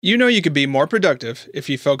You know you could be more productive if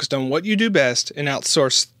you focused on what you do best and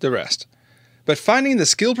outsourced the rest. But finding the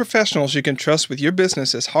skilled professionals you can trust with your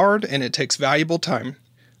business is hard and it takes valuable time.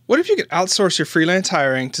 What if you could outsource your freelance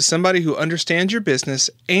hiring to somebody who understands your business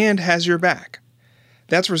and has your back?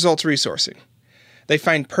 That's Results Resourcing. They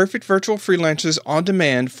find perfect virtual freelancers on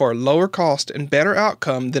demand for a lower cost and better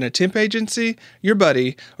outcome than a temp agency, your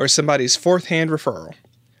buddy, or somebody's fourth-hand referral.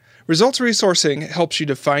 Results Resourcing helps you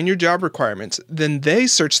define your job requirements, then they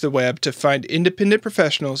search the web to find independent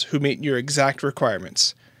professionals who meet your exact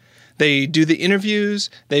requirements. They do the interviews,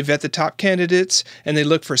 they vet the top candidates, and they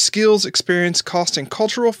look for skills, experience, cost, and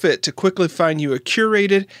cultural fit to quickly find you a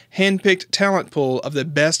curated, hand-picked talent pool of the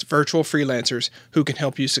best virtual freelancers who can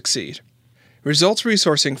help you succeed. Results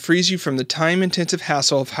Resourcing frees you from the time-intensive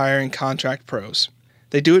hassle of hiring contract pros.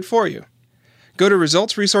 They do it for you. Go to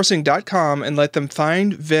resultsresourcing.com and let them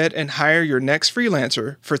find, vet, and hire your next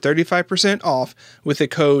freelancer for 35% off with the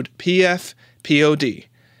code PFPOD.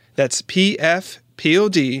 That's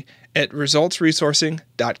PFPOD at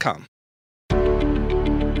resultsresourcing.com.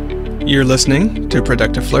 You're listening to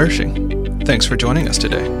Productive Flourishing. Thanks for joining us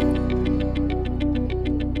today.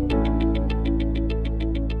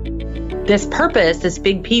 This purpose, this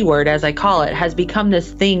big P word, as I call it, has become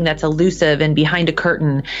this thing that's elusive and behind a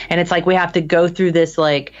curtain. And it's like we have to go through this,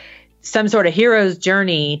 like, some sort of hero's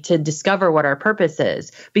journey to discover what our purpose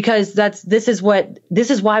is, because this is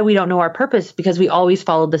why we don't know our purpose, because we always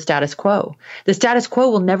followed the status quo. The status quo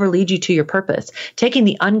will never lead you to your purpose. Taking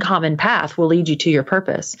the uncommon path will lead you to your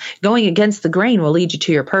purpose. Going against the grain will lead you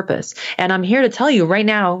to your purpose. And I'm here to tell you right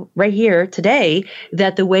now, right here today,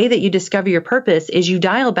 that the way that you discover your purpose is you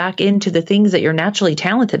dial back into the things that you're naturally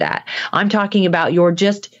talented at. I'm talking about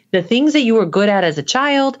the things that you were good at as a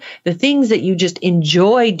child, the things that you just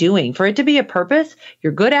enjoy doing. For it to be a purpose,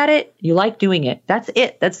 you're good at it, you like doing it. That's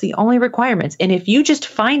it. That's the only requirements. And if you just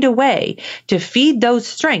find a way to feed those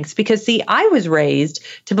strengths, because see, I was raised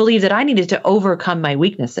to believe that I needed to overcome my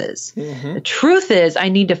weaknesses. Mm-hmm. The truth is, I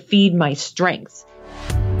need to feed my strengths.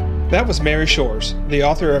 That was Mary Shores, the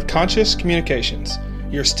author of Conscious Communications,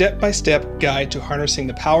 your step-by-step guide to harnessing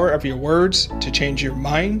the power of your words to change your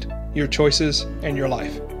mind, your choices, and your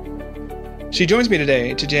life. She joins me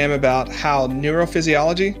today to jam about how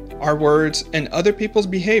neurophysiology, our words, and other people's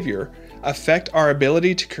behavior affect our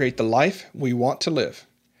ability to create the life we want to live.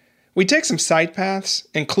 We take some side paths,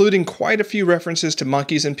 including quite a few references to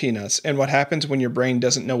monkeys and peanuts and what happens when your brain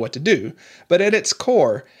doesn't know what to do, but at its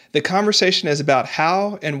core, the conversation is about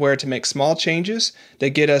how and where to make small changes that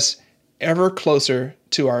get us ever closer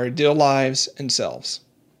to our ideal lives and selves.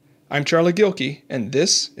 I'm Charlie Gilkey, and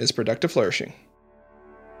this is Productive Flourishing.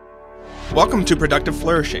 Welcome to Productive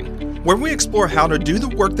Flourishing, where we explore how to do the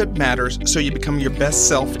work that matters so you become your best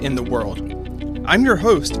self in the world. I'm your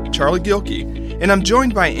host, Charlie Gilkey, and I'm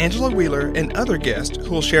joined by Angela Wheeler and other guests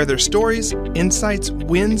who will share their stories, insights,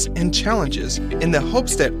 wins, and challenges in the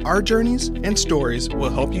hopes that our journeys and stories will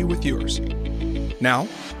help you with yours. Now,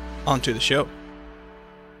 on to the show.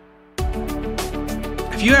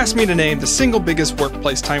 If you ask me to name the single biggest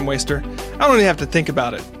workplace time waster, I don't even have to think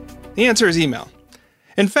about it. The answer is email.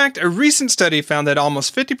 In fact, a recent study found that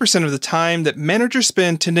almost 50% of the time that managers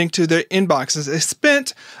spend tending to their inboxes is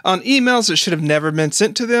spent on emails that should have never been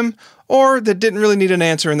sent to them or that didn't really need an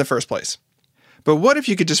answer in the first place. But what if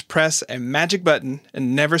you could just press a magic button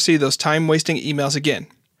and never see those time-wasting emails again?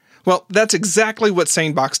 Well, that's exactly what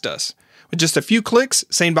SaneBox does. With just a few clicks,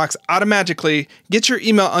 SaneBox automatically gets your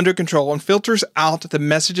email under control and filters out the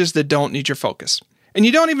messages that don't need your focus. And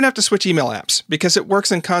you don't even have to switch email apps because it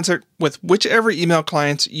works in concert with whichever email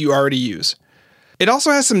clients you already use. It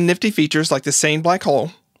also has some nifty features like the Sane Black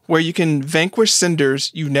Hole, where you can vanquish senders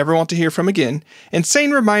you never want to hear from again, and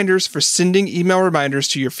Sane Reminders for sending email reminders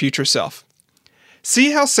to your future self.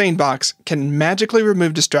 See how SaneBox can magically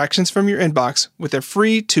remove distractions from your inbox with a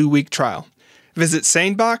free 2-week trial. Visit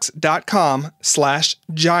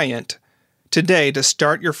sanebox.com/giant today to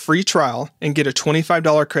start your free trial and get a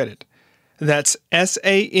 $25 credit. That's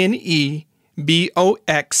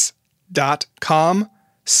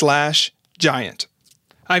sanebox.com/giant.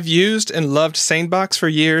 I've used and loved SaneBox for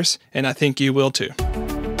years, and I think you will too.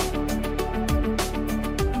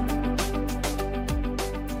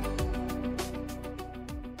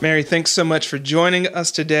 Mary, thanks so much for joining us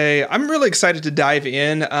today. I'm really excited to dive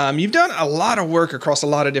in. You've done a lot of work across a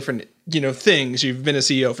lot of different, things. You've been a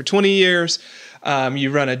CEO for 20 years.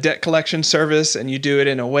 You run a debt collection service, and you do it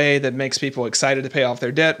in a way that makes people excited to pay off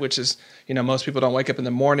their debt, which is, most people don't wake up in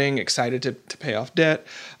the morning excited to pay off debt.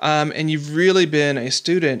 And you've really been a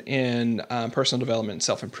student in personal development and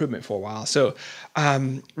self-improvement for a while. So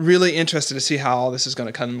really interested to see how all this is going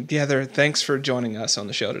to come together. Thanks for joining us on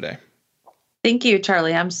the show today. Thank you,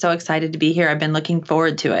 Charlie. I'm so excited to be here. I've been looking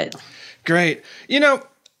forward to it. Great.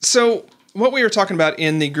 So what we were talking about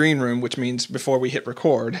in the green room, which means before we hit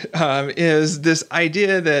record, is this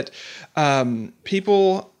idea that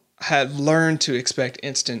people had learned to expect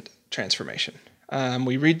instant transformation.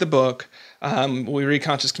 We read the book, we read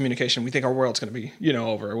Conscious Communication, we think our world's going to be,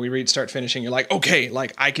 over. We read Start Finishing, you're like, okay,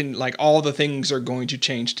 all the things are going to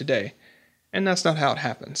change today. And that's not how it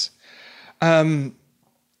happens.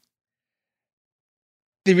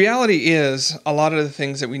 The reality is a lot of the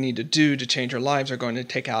things that we need to do to change our lives are going to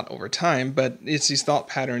take out over time, but it's these thought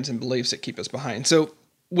patterns and beliefs that keep us behind. So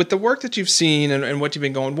with the work that you've seen and what you've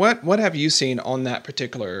been going, what have you seen on that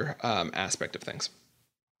particular aspect of things?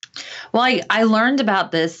 Well, I learned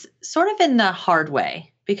about this sort of in the hard way,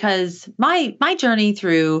 because my journey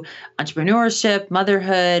through entrepreneurship,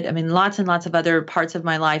 motherhood, lots and lots of other parts of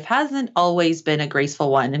my life hasn't always been a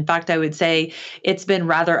graceful one. In fact, I would say it's been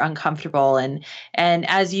rather uncomfortable. And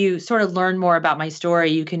as you sort of learn more about my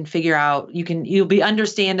story, you can figure out,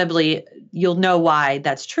 you'll know why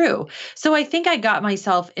that's true. So I think I got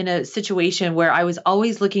myself in a situation where I was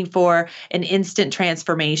always looking for an instant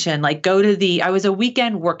transformation, like I was a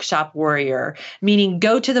weekend workshop warrior, meaning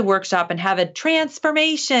go to the workshop and have a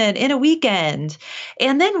transformation in a weekend.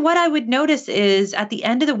 And then what I would notice is at the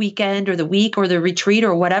end of the weekend or the week or the retreat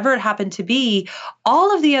or whatever it happened to be,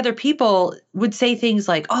 all of the other people would say things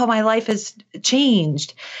like, oh, my life has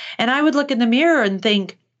changed. And I would look in the mirror and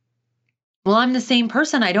think, well, I'm the same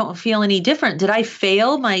person. I don't feel any different. Did I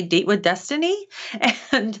fail my date with destiny?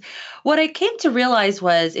 And what I came to realize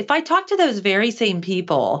was if I talked to those very same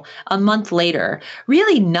people a month later,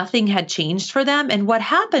 really nothing had changed for them. And what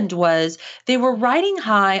happened was they were riding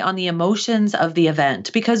high on the emotions of the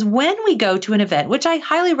event. Because when we go to an event, which I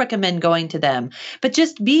highly recommend going to them, but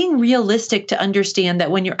just being realistic to understand that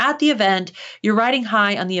when you're at the event, you're riding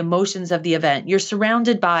high on the emotions of the event. You're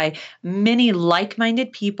surrounded by many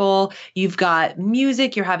like-minded people. You've got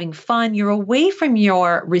music, you're having fun, you're away from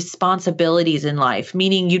your responsibilities in life,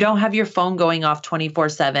 meaning you don't have your phone going off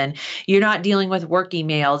 24/7. You're not dealing with work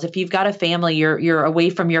emails. If you've got a family, you're away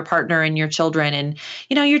from your partner and your children, and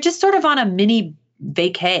you're just sort of on a mini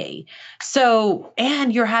vacay. So,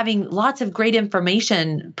 and you're having lots of great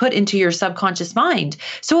information put into your subconscious mind.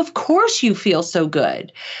 So of course you feel so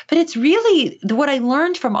good. But it's really what I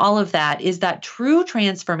learned from all of that is that true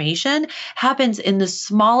transformation happens in the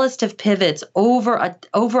smallest of pivots over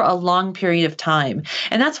a long period of time.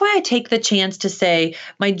 And that's why I take the chance to say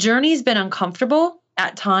my journey's been uncomfortable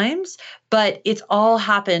at times, but it's all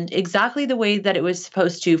happened exactly the way that it was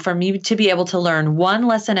supposed to for me to be able to learn one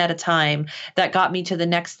lesson at a time that got me to the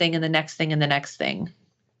next thing and the next thing and the next thing.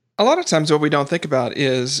 A lot of times what we don't think about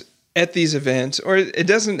is at these events, or it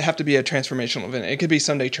doesn't have to be a transformational event. It could be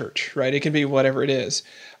Sunday church, right? It can be whatever it is.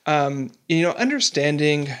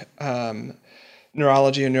 Understanding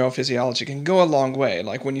neurology and neurophysiology can go a long way.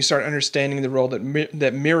 Like when you start understanding the role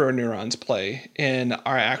that mirror neurons play in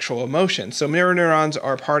our actual emotions. So mirror neurons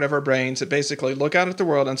are part of our brains that basically look out at the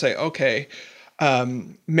world and say, okay,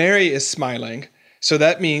 Mary is smiling. So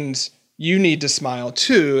that means you need to smile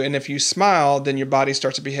too. And if you smile, then your body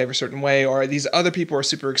starts to behave a certain way, or these other people are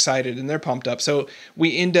super excited and they're pumped up. So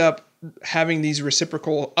we end up having these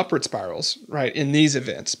reciprocal upward spirals, right, in these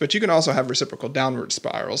events. But you can also have reciprocal downward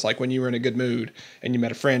spirals, like when you were in a good mood and you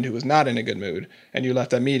met a friend who was not in a good mood and you left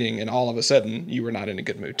that meeting and all of a sudden you were not in a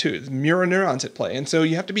good mood too. It's mirror neurons at play. And so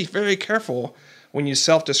you have to be very careful when you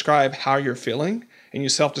self-describe how you're feeling and you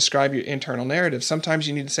self-describe your internal narrative. Sometimes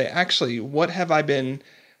you need to say, actually, what have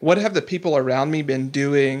the people around me been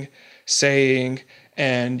doing, saying,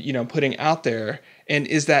 and putting out there? And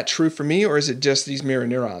is that true for me, or is it just these mirror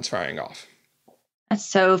neurons firing off? That's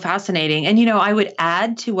so fascinating. And, I would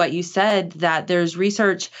add to what you said that there's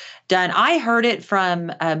research done. I heard it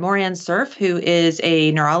from Moran Cerf, who is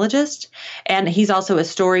a neurologist, and he's also a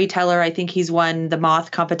storyteller. I think he's won the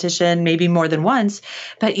Moth competition maybe more than once.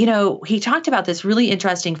 But, he talked about this really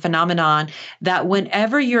interesting phenomenon that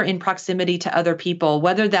whenever you're in proximity to other people,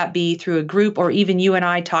 whether that be through a group or even you and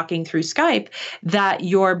I talking through Skype, that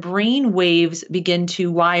your brain waves begin to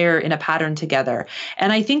wire in a pattern together.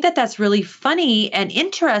 And I think that that's really funny and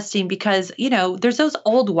interesting because, there's those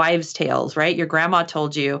old wives' tales, right? Your grandma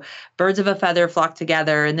told you, birds of a feather flock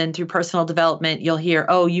together. And then through personal development, you'll hear,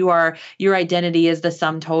 oh, your identity is the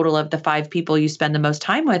sum total of the 5 people you spend the most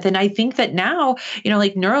time with. And I think that now,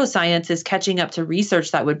 like neuroscience is catching up to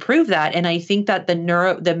research that would prove that. And I think that the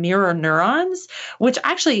mirror neurons, which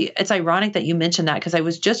actually it's ironic that you mentioned that, because I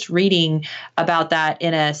was just reading about that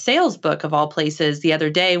in a sales book of all places the other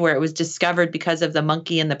day, where it was discovered because of the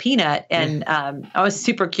monkey and the peanut. And I was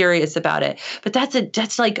super curious about it. But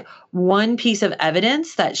that's like one piece of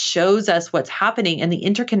evidence that shows us what's happening and the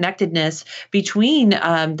interconnectedness between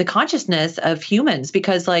the consciousness of humans.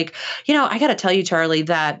 Because I got to tell you, Charlie,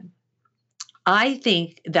 that I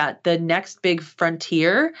think that the next big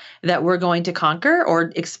frontier that we're going to conquer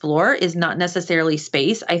or explore is not necessarily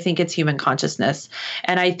space. I think it's human consciousness.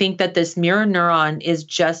 And I think that this mirror neuron is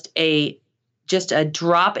just a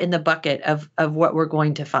drop in the bucket of what we're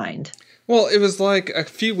going to find. Well, it was like a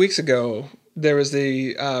few weeks ago, there was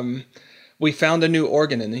we found a new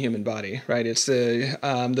organ in the human body, right? It's the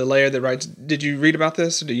layer that writes. Did you read about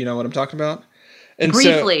this? Do you know what I'm talking about? And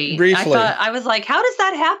briefly. Briefly. I was like, how does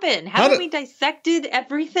that happen? Haven't we dissected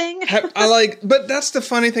everything? But that's the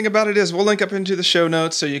funny thing about it is we'll link up into the show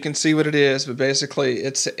notes so you can see what it is. But basically,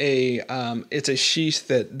 it's a sheath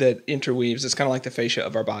that interweaves. It's kind of like the fascia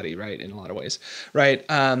of our body, right? In a lot of ways, right?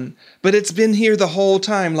 But it's been here the whole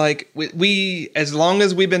time. Like we as long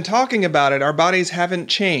as we've been talking about it, our bodies haven't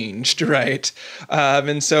changed, right?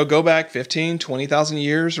 And so go back 15, 20,000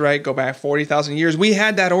 years, right? Go back 40,000 years. We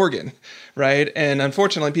had that organ. Right. And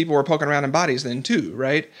unfortunately, people were poking around in bodies then, too.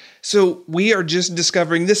 Right. So we are just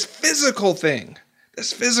discovering this physical thing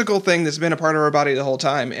that's been a part of our body the whole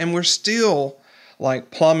time. And we're still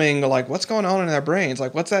like plumbing, like what's going on in our brains?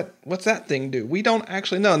 Like, what's that thing do? We don't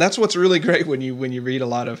actually know. And that's what's really great when you read a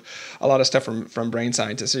lot of stuff from brain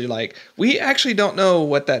scientists. You're like, we actually don't know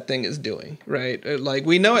what that thing is doing. Right. Like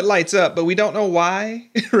we know it lights up, but we don't know why.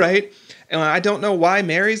 Right. And I don't know why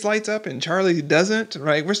Mary's lights up and Charlie doesn't,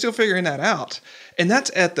 right? We're still figuring that out. And that's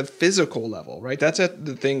at the physical level, right? That's at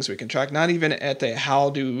the things we can track, not even at the how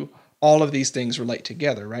do all of these things relate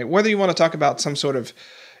together, right? Whether you want to talk about some sort of,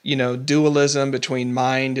 dualism between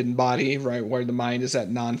mind and body, right? Where the mind is that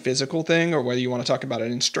non-physical thing, or whether you want to talk about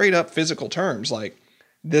it in straight up physical terms, like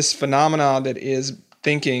this phenomena that is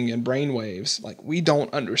thinking and brain waves, like we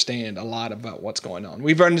don't understand a lot about what's going on.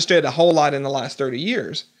 We've understood a whole lot in the last 30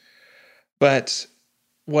 years. But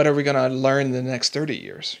what are we going to learn in the next 30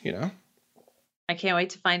 years, I can't wait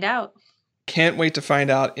to find out. Can't wait to find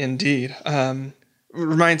out, indeed.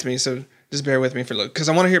 Reminds me, so just bear with me for a little, because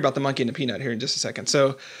I want to hear about the monkey and the peanut here in just a second.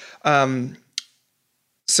 So,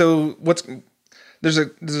 there's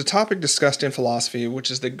a topic discussed in philosophy, which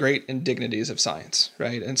is the Great Indignities of Science,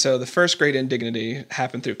 right? And so the first great indignity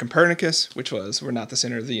happened through Copernicus, which was we're not the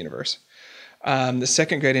center of the universe. The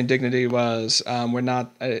second great indignity was we're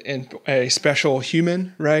not a special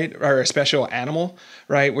human, right, or a special animal,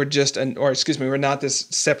 right? We're not this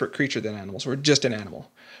separate creature than animals. We're just an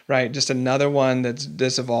animal, right? Just another one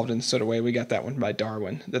that's evolved in the sort of way. We got that one by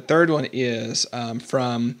Darwin. The third one is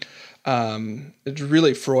from it's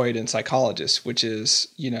really Freud and psychologists, which is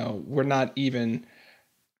we're not even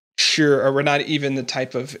sure, or we're not even the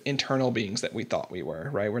type of internal beings that we thought we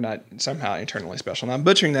were, right? We're not somehow internally special. And I'm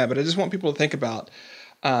butchering that, but I just want people to think about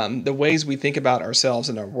the ways we think about ourselves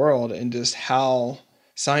and our world, and just how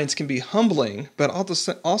science can be humbling, but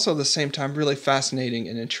also at the same time really fascinating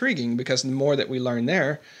and intriguing, because the more that we learn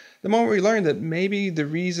there, the more we learn that maybe the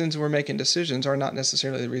reasons we're making decisions are not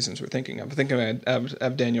necessarily the reasons we're thinking of. I'm thinking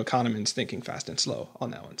of Daniel Kahneman's Thinking Fast and Slow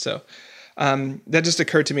on that one. So that just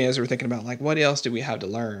occurred to me as we were thinking about, like, what else do we have to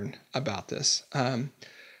learn about this?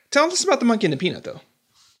 Tell us about the monkey and the peanut, though.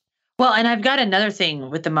 Well, and I've got another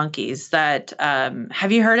thing with the monkeys that,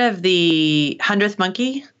 have you heard of the 100th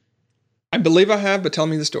monkey? I believe I have, but tell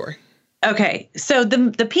me the story. Okay, so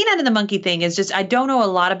the peanut and the monkey thing is just, I don't know a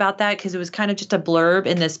lot about that because it was kind of just a blurb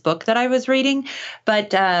in this book that I was reading.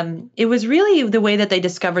 But it was really the way that they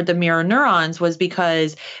discovered the mirror neurons was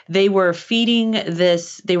because they were feeding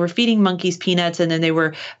monkeys peanuts, and then they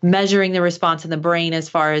were measuring the response in the brain as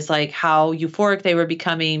far as like how euphoric they were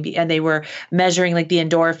becoming, and they were measuring like the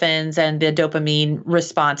endorphins and the dopamine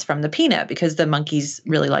response from the peanut because the monkeys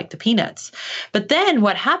really liked the peanuts. But then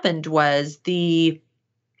what happened was the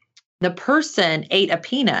person ate a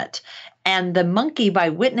peanut, and the monkey, by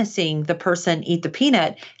witnessing the person eat the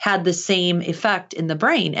peanut, had the same effect in the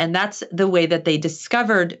brain. And that's the way that they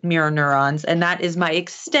discovered mirror neurons. And that is my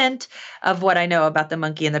extent of what I know about the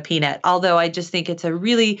monkey and the peanut. Although I just think it's a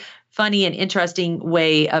really funny and interesting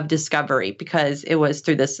way of discovery because it was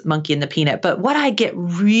through this monkey and the peanut. But what I get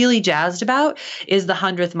really jazzed about is the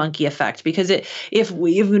 100th monkey effect, because if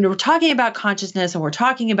we're talking about consciousness and we're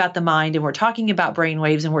talking about the mind and we're talking about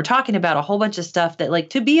brainwaves and we're talking about a whole bunch of stuff that, like,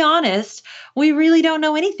 to be honest, we really don't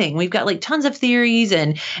know anything. We've got like tons of theories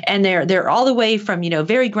and they're all the way from,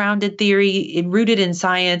 very grounded theory rooted in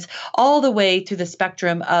science all the way through the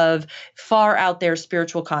spectrum of far out there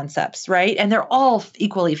spiritual concepts, right? And they're all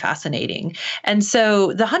equally fascinating. And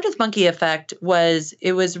so the 100th monkey effect was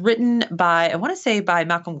written by, I want to say by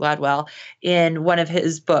Malcolm Gladwell in one of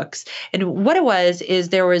his books. And what it was is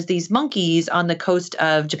there was these monkeys on the coast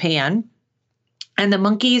of Japan, and the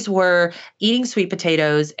monkeys were eating sweet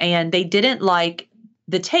potatoes, and they didn't like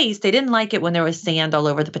the taste. They didn't like it when there was sand all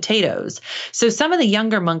over the potatoes. So some of the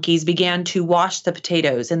younger monkeys began to wash the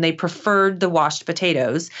potatoes, and they preferred the washed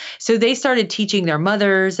potatoes. So they started teaching their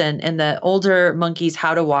mothers and the older monkeys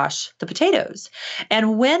how to wash the potatoes.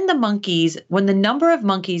 And when the number of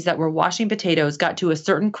monkeys that were washing potatoes got to a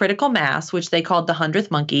certain critical mass, which they called the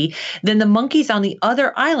 100th monkey, then the monkeys on the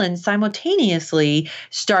other islands simultaneously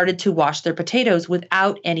started to wash their potatoes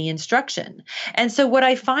without any instruction. And so what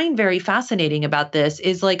I find very fascinating about this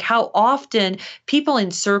is like how often people in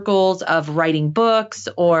circles of writing books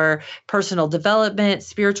or personal development,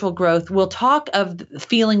 spiritual growth will talk of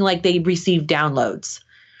feeling like they receive downloads.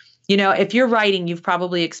 If you're writing, you've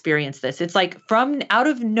probably experienced this. It's like from out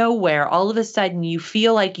of nowhere, all of a sudden you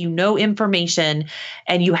feel like you know information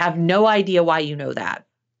and you have no idea why you know that.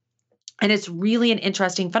 And it's really an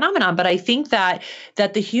interesting phenomenon. But I think that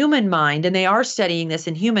the human mind, and they are studying this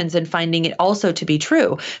in humans and finding it also to be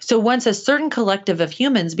true. So once a certain collective of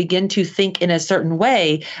humans begin to think in a certain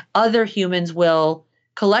way, other humans will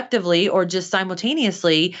collectively or just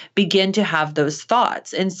simultaneously begin to have those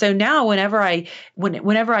thoughts. And so now whenever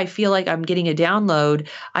I feel like I'm getting a download,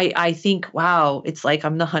 I think, wow, it's like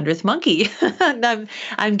I'm the 100th monkey. And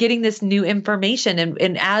I'm getting this new information.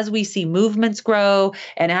 And as we see movements grow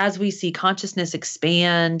and as we see consciousness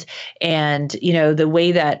expand and, the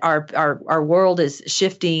way that our world is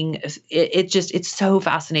shifting, it's so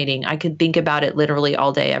fascinating. I could think about it literally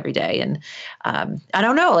all day, every day. And I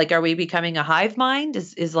don't know, like, are we becoming a hive mind?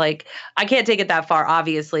 Is like, I can't take it that far.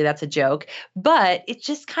 Obviously, that's a joke, but it's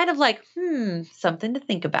just kind of like, something to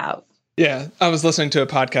think about. Yeah. I was listening to a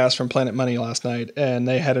podcast from Planet Money last night, and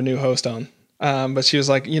they had a new host on. But she was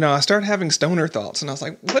like, I started having stoner thoughts. And I was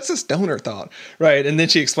like, what's a stoner thought? Right. And then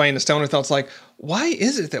she explained the stoner thoughts, like, why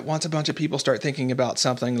is it that once a bunch of people start thinking about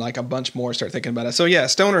something, like a bunch more start thinking about it? So yeah,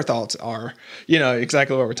 stoner thoughts are,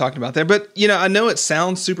 exactly what we're talking about there. But, I know it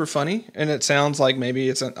sounds super funny, and it sounds like maybe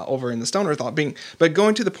it's over in the stoner thought but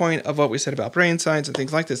going to the point of what we said about brain science and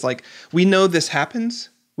things like this, like, we know this happens.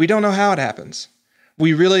 We don't know how it happens.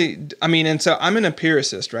 We really, and so I'm an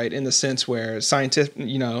empiricist, right? In the sense where scientific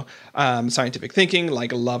thinking,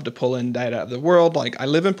 like, I love to pull in data out of the world. Like, I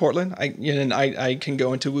live in Portland, I can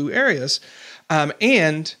go into woo areas.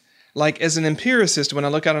 And like, as an empiricist, when I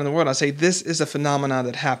look out in the world, I say, this is a phenomenon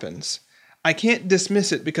that happens. I can't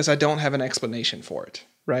dismiss it because I don't have an explanation for it,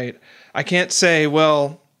 right? I can't say,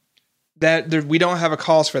 well, we don't have a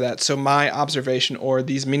cause for that. So my observation or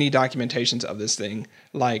these mini documentations of this thing,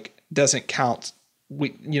 like, doesn't count.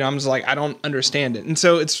 I'm just like, I don't understand it. And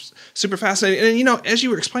so it's super fascinating. And, as you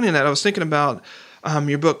were explaining that, I was thinking about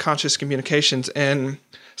your book, Conscious Communications. And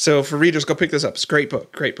so for readers, go pick this up. It's a great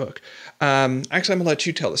book. Actually, I'm going to let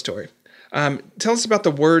you tell the story. Tell us about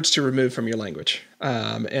the words to remove from your language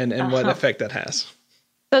and what effect that has.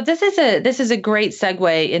 So this is a great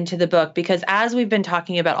segue into the book, because as we've been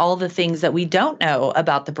talking about all the things that we don't know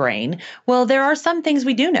about the brain, well, there are some things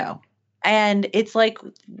we do know. And it's like,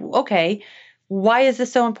 okay, why is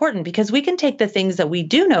this so important? Because we can take the things that we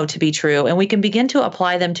do know to be true and we can begin to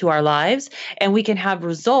apply them to our lives, and we can have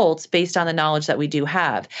results based on the knowledge that we do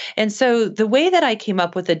have. And so the way that I came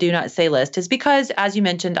up with the do not say list is because, as you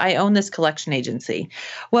mentioned, I own this collection agency.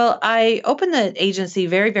 Well, I opened the agency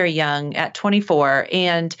very, very young at 24.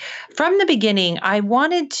 And from the beginning, I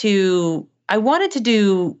wanted to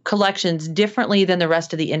do collections differently than the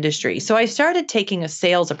rest of the industry. So I started taking a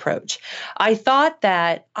sales approach. I thought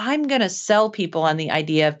that I'm going to sell people on the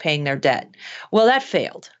idea of paying their debt. Well, that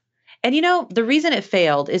failed. And the reason it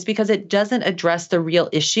failed is because it doesn't address the real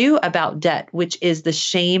issue about debt, which is the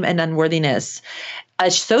shame and unworthiness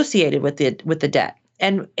associated with the debt.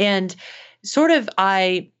 And sort of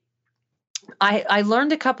I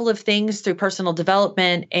learned a couple of things through personal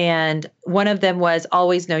development, and one of them was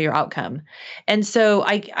always know your outcome. And so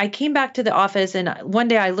I came back to the office, and one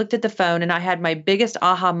day I looked at the phone and I had my biggest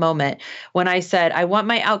aha moment when I said, I want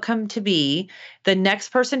my outcome to be the next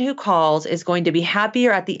person who calls is going to be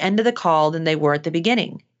happier at the end of the call than they were at the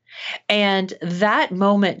beginning. And that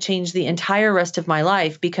moment changed the entire rest of my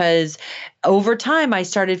life, because over time I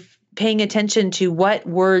started paying attention to what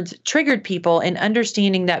words triggered people and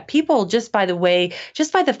understanding that people, just by the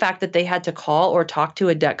fact that they had to call or talk to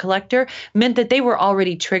a debt collector, meant that they were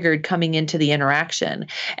already triggered coming into the interaction.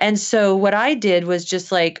 And so what I did was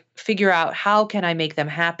just like figure out, how can I make them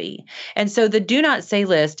happy? And so the do not say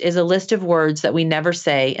list is a list of words that we never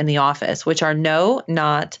say in the office, which are no,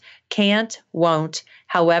 not, can't, won't,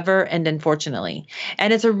 however, and unfortunately.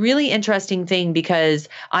 And it's a really interesting thing because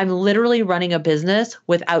I'm literally running a business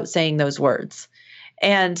without saying those words.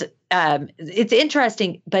 And it's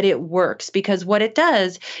interesting, but it works, because what it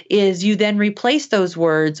does is you then replace those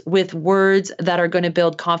words with words that are going to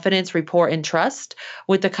build confidence, rapport, and trust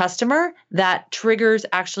with the customer that triggers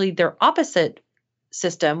actually their opposite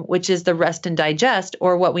system, which is the rest and digest,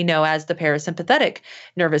 or what we know as the parasympathetic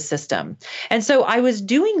nervous system. And so I was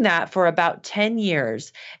doing that for about 10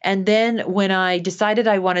 years. And then when I decided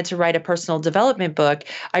I wanted to write a personal development book,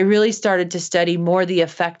 I really started to study more the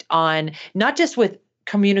effect on not just with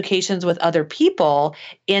communications with other people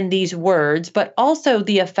in these words, but also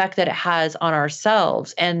the effect that it has on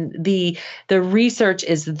ourselves. And the research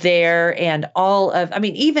is there, and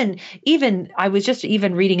even I was just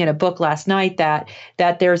even reading in a book last night that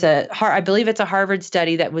there's I believe it's a Harvard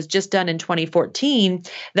study that was just done in 2014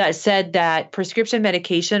 that said that prescription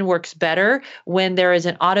medication works better when there is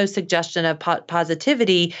an auto suggestion of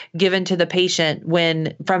positivity given to the patient,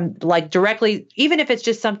 when from like directly, even if it's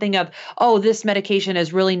just something of, oh, this medication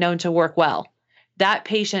is really known to work well, that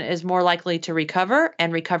patient is more likely to recover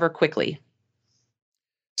and recover quickly.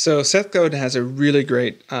 So Seth Godin has a really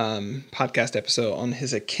great podcast episode on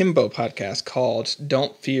his Akimbo podcast called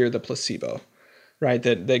 "Don't Fear the Placebo," right?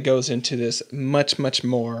 That goes into this much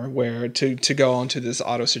more, where to go on to this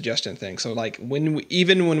auto suggestion thing. So like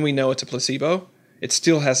even when we know it's a placebo, it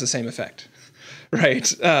still has the same effect. Right.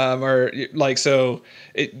 Listen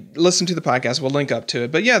to the podcast. We'll link up to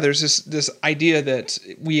it. But yeah, there's this idea that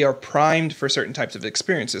we are primed for certain types of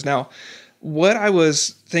experiences. Now, what I was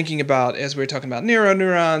thinking about as we were talking about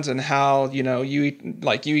neurons and how, you eat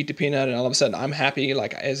the peanut and all of a sudden I'm happy,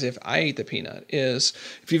 like as if I ate the peanut, is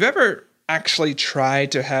if you've ever actually try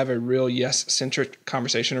to have a real yes-centric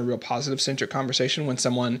conversation, a real positive-centric conversation when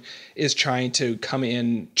someone is trying to come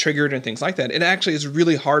in triggered and things like that, it actually is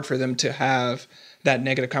really hard for them to have that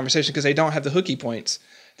negative conversation because they don't have the hooky points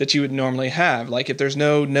that you would normally have. Like if there's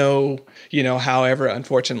no, however,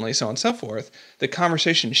 unfortunately, so on and so forth, the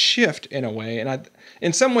conversation shift in a way. And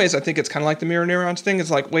in some ways, I think it's kind of like the mirror neurons thing.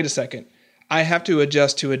 It's like, wait a second, I have to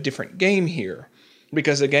adjust to a different game here.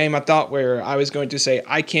 Because the game I thought where I was going to say,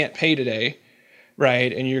 I can't pay today,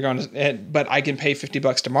 right? And you're going to, but I can pay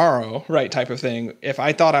 $50 tomorrow, right? Type of thing. If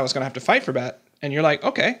I thought I was going to have to fight for that, and you're like,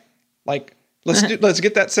 okay, like let's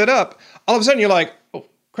get that set up. All of a sudden you're like, oh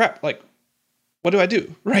crap, like what do I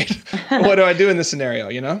do, right? What do I do in this scenario,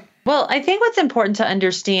 Well, I think what's important to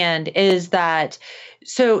understand is that,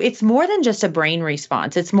 so it's more than just a brain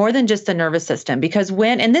response. It's more than just the nervous system, because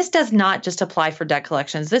and this does not just apply for debt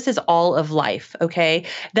collections. This is all of life, okay?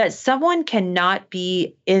 That someone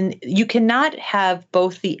you cannot have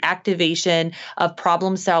both the activation of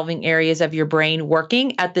problem solving areas of your brain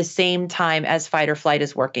working at the same time as fight or flight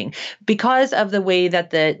is working, because of the way that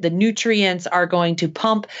the nutrients are going to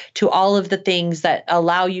pump to all of the things that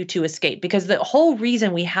allow you to escape. Because the whole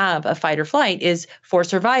reason we have a fight or flight is for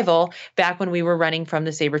survival. Back when we were running from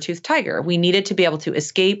the saber-toothed tiger, we needed to be able to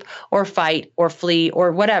escape or fight or flee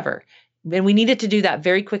or whatever. And we needed to do that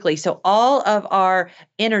very quickly. So all of our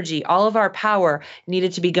energy, all of our power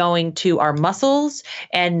needed to be going to our muscles,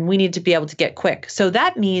 and we need to be able to get quick. So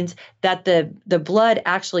that means that the blood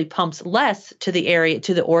actually pumps less to the area,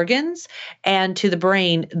 to the organs and to the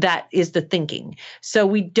brain. That is the thinking. So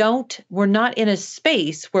we're not in a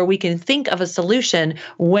space where we can think of a solution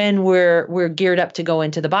when we're geared up to go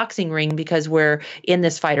into the boxing ring, because we're in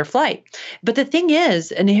this fight or flight. But the thing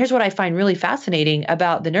is, and here's what I find really fascinating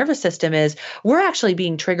about the nervous system, is we're actually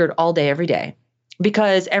being triggered all day, every day,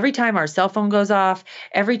 because every time our cell phone goes off,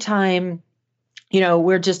 every time,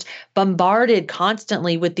 we're just bombarded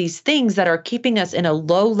constantly with these things that are keeping us in a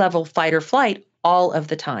low level fight or flight all of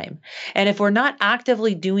the time. And if we're not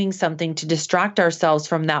actively doing something to distract ourselves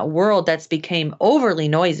from that world that's became overly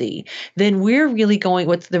noisy, then we're really going,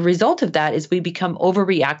 what's the result of that is we become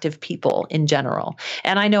overreactive people in general.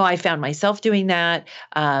 And I know I found myself doing that.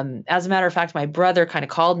 As a matter of fact, my brother kind of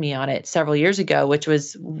called me on it several years ago, which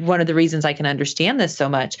was one of the reasons I can understand this so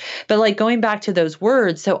much. But like going back to those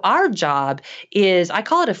words, so our job is, I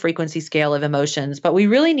call it a frequency scale of emotions, but we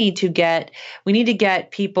really need to get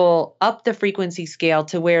people up the frequency scale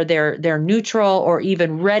to where they're neutral or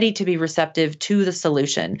even ready to be receptive to the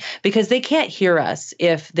solution, because they can't hear us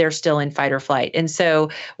if they're still in fight or flight. And so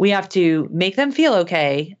we have to make them feel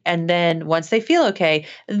okay. And then once they feel okay,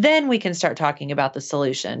 then we can start talking about the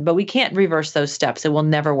solution. But we can't reverse those steps. It will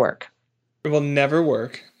never work. It will never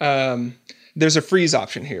work. There's a freeze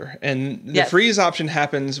option here. And the freeze option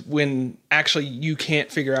happens when actually you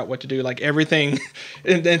can't figure out what to do, like everything.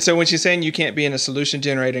 And so when she's saying you can't be in a solution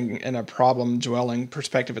generating and a problem dwelling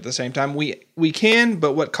perspective at the same time, we can,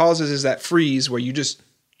 but what causes is that freeze where you just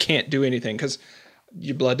can't do anything because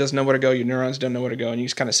your blood doesn't know where to go, your neurons don't know where to go, and you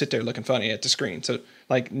just kind of sit there looking funny at the screen. So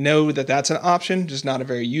like know that that's an option, just not a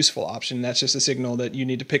very useful option. That's just a signal that you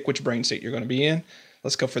need to pick which brain state you're going to be in.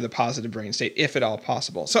 Let's go for the positive brain state, if at all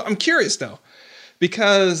possible. So I'm curious, though,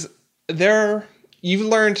 because you've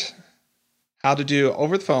learned how to do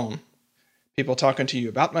over the phone, people talking to you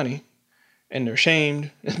about money, and they're shamed,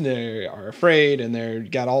 and they are afraid, and they've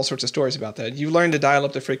got all sorts of stories about that. You learn to dial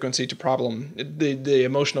up the frequency to the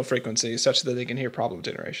emotional frequency, such that they can hear problem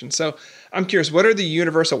generation. So I'm curious, what are the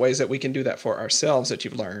universal ways that we can do that for ourselves that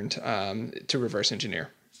you've learned to reverse engineer?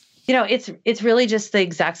 It's really just the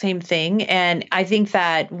exact same thing. And I think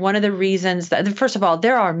that one of the reasons that, first of all,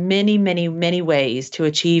 there are many, many, many ways to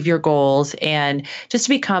achieve your goals and just to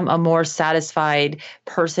become a more satisfied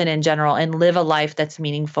person in general and live a life that's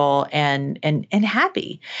meaningful and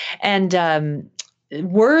happy. And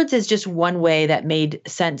words is just one way that made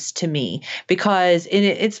sense to me, because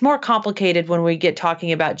it's more complicated when we get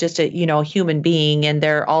talking about just a human being and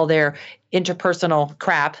all their interpersonal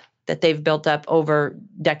crap that they've built up over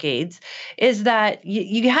decades, is that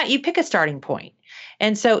you pick a starting point.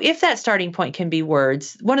 And so if that starting point can be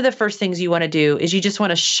words, one of the first things you want to do is you just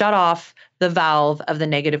want to shut off the valve of the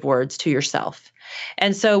negative words to yourself.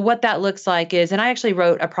 And so what that looks like is, and I actually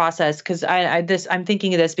wrote a process because I'm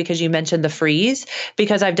thinking of this because you mentioned the freeze,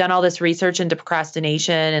 because I've done all this research into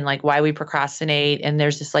procrastination and like why we procrastinate. And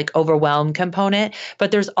there's this like overwhelm component,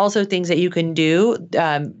 but there's also things that you can do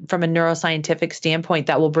from a neuroscientific standpoint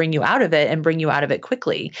that will bring you out of it and bring you out of it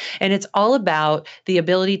quickly. And it's all about the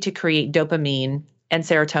ability to create dopamine and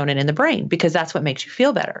serotonin in the brain, because that's what makes you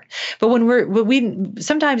feel better. But we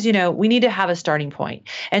sometimes, we need to have a starting point.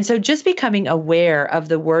 And so just becoming aware of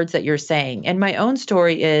the words that you're saying. And my own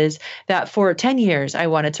story is that for 10 years, I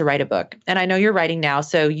wanted to write a book. And I know you're writing now,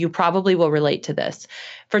 so you probably will relate to this.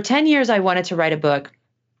 For 10 years, I wanted to write a book.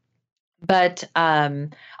 But I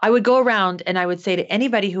would go around and I would say to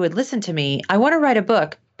anybody who would listen to me, I want to write a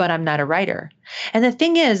book, but I'm not a writer. And the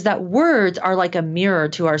thing is that words are like a mirror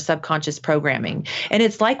to our subconscious programming. And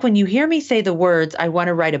it's like when you hear me say the words, I want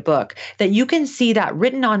to write a book, that you can see that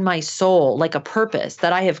written on my soul, like a purpose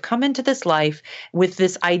that I have come into this life with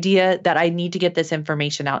this idea that I need to get this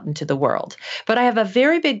information out into the world. But I have a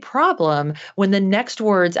very big problem when the next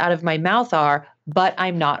words out of my mouth are, but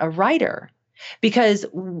I'm not a writer. Because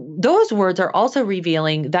those words are also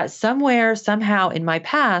revealing that somewhere, somehow in my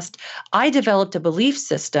past, I developed a belief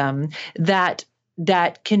system that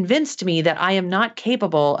convinced me that I am not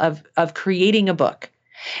capable of creating a book.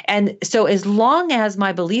 And so as long as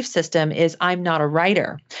my belief system is I'm not a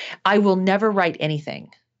writer, I will never write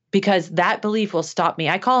anything, because that belief will stop me.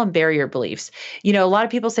 I call them barrier beliefs. A lot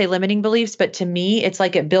of people say limiting beliefs, but to me, it's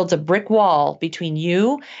like it builds a brick wall between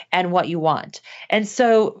you and what you want. And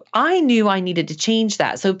so I knew I needed to change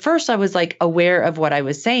that. So first I was like aware of what I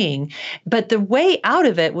was saying, but the way out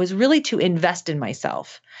of it was really to invest in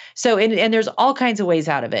myself. So, and there's all kinds of ways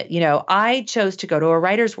out of it. I chose to go to a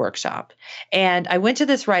writer's workshop, and I went to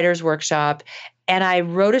this writer's workshop and I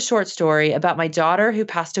wrote a short story about my daughter who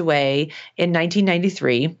passed away in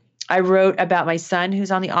 1993. I wrote about my son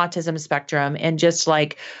who's on the autism spectrum and just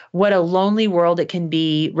like what a lonely world it can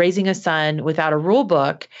be raising a son without a rule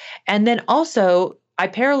book. And then also I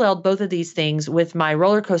paralleled both of these things with my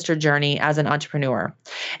roller coaster journey as an entrepreneur.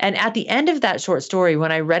 And at the end of that short story,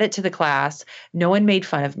 when I read it to the class, no one made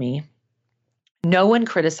fun of me. No one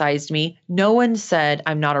criticized me. No one said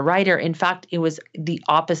I'm not a writer. In fact, it was the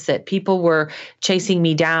opposite. People were chasing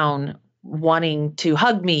me down wanting to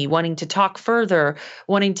hug me, wanting to talk further,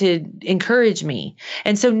 wanting to encourage me.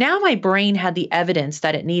 And so now my brain had the evidence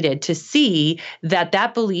that it needed to see that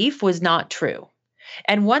that belief was not true.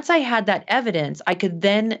 And once I had that evidence, I could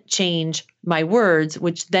then change my words,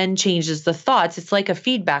 which then changes the thoughts. It's like a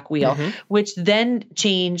feedback wheel, which then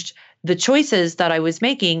changed the choices that I was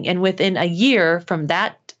making. And within a year from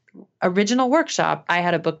that original workshop, I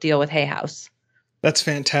had a book deal with Hay House. That's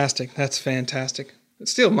fantastic. That's fantastic.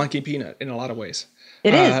 It's still monkey peanut in a lot of ways.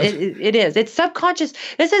 It is. It is. It's subconscious.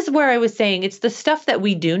 This is where I was saying it's the stuff that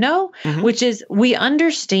we do know, which is we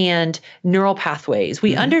understand neural pathways.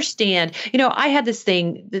 We understand, I had this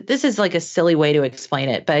thing, this is like a silly way to explain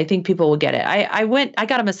it, but I think people will get it. I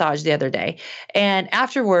got a massage the other day, and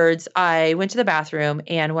afterwards I went to the bathroom,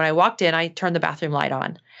 and when I walked in, I turned the bathroom light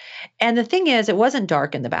on. And the thing is, it wasn't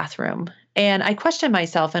dark in the bathroom. And I questioned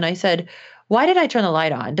myself and I said, why did I turn the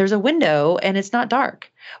light on? There's a window and it's not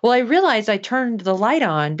dark. Well, I realized I turned the light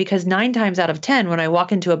on because 9 times out of 10, when I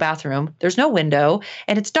walk into a bathroom, there's no window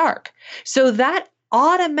and it's dark. So that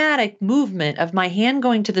automatic movement of my hand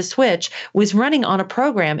going to the switch was running on a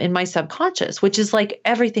program in my subconscious, which is like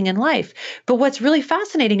everything in life. But what's really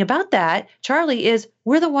fascinating about that, Charlie, is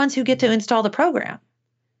we're the ones who get to install the program.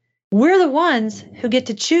 We're the ones who get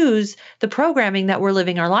to choose the programming that we're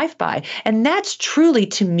living our life by. And that's truly,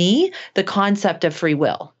 to me, the concept of free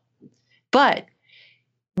will. But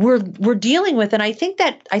we're dealing with, and I think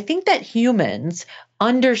that humans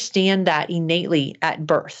understand that innately at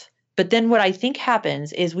birth. But then what I think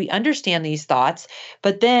happens is we understand these thoughts,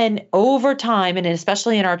 but then over time, and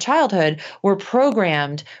especially in our childhood, we're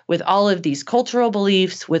programmed with all of these cultural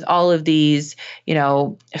beliefs, with all of these,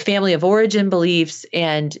 family of origin beliefs,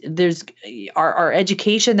 and there's our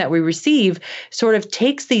education that we receive sort of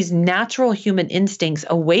takes these natural human instincts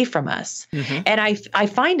away from us. And I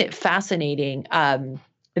find it fascinating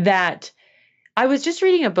that I was just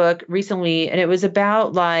reading a book recently, and it was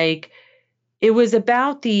about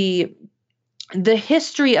the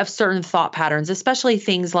history of certain thought patterns, especially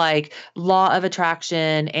things like law of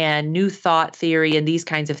attraction and new thought theory and these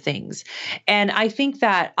kinds of things. And I think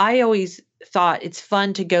that I always thought it's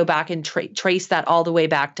fun to go back and trace that all the way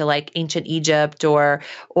back to like ancient Egypt or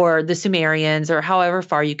the Sumerians or however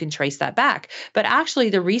far you can trace that back. But actually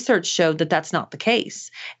the research showed that that's not the case.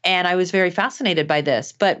 And I was very fascinated by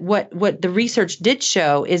this. But what the research did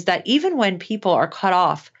show is that even when people are cut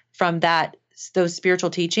off from those spiritual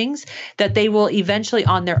teachings, that they will eventually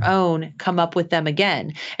on their own come up with them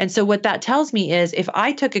again. And so what that tells me is if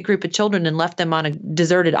I took a group of children and left them on a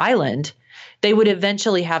deserted island, they would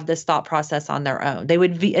eventually have this thought process on their own. They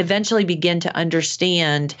would eventually begin to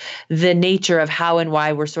understand the nature of how and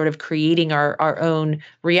why we're sort of creating our own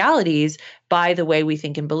realities by the way we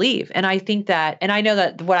think and believe. And I think that, and I know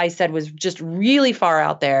that what I said was just really far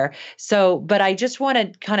out there. But I just want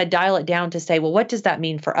to kind of dial it down to say, well, what does that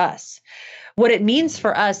mean for us? What it means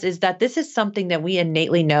for us is that this is something that we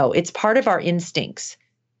innately know. It's part of our instincts.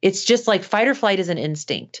 It's just like fight or flight is an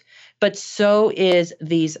instinct, but so is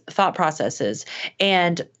these thought processes.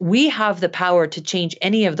 And we have the power to change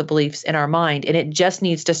any of the beliefs in our mind, and it just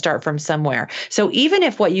needs to start from somewhere. So even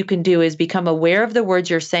if what you can do is become aware of the words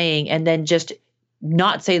you're saying and then just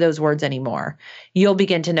not say those words anymore, you'll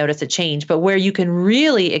begin to notice a change. But where you can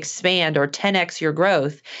really expand or 10x your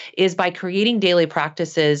growth is by creating daily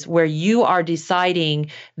practices where you are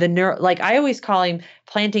deciding like I always call him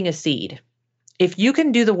planting a seed. If you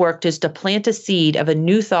can do the work just to plant a seed of a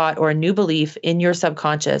new thought or a new belief in your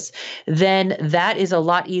subconscious, then that is a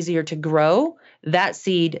lot easier to grow that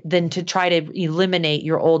seed than to try to eliminate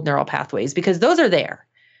your old neural pathways, because those are there.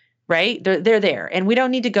 Right? They're there. And we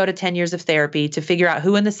don't need to go to 10 years of therapy to figure out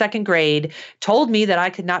who in the 2nd grade told me that I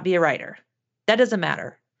could not be a writer. That doesn't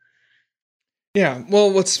matter. Yeah.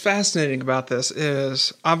 Well, what's fascinating about this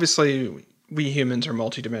is obviously we humans are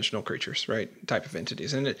multidimensional creatures, right? Type of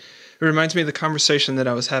entities. And it reminds me of the conversation that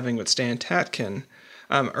I was having with Stan Tatkin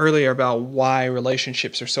earlier about why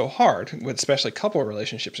relationships are so hard, especially couple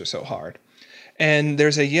relationships are so hard. And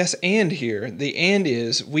there's a yes and here. The and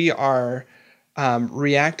is we are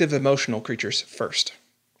reactive emotional creatures first,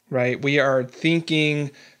 right? We are thinking,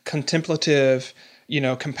 contemplative,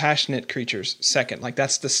 compassionate creatures second. Like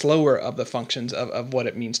that's the slower of the functions of what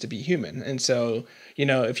it means to be human. And so,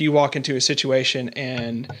 if you walk into a situation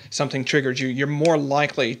and something triggers you, you're more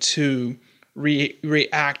likely to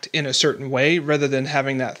react in a certain way rather than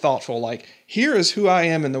having that thoughtful, like, here is who I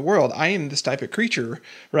am in the world. I am this type of creature,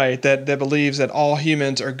 right? That believes that all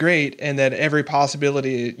humans are great and that every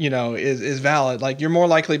possibility, is valid. Like you're more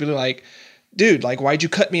likely to be like, dude, like, why'd you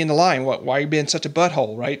cut me in the line? Why are you being such a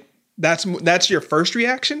butthole, right? That's your first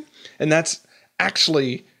reaction. And that's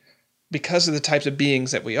actually because of the types of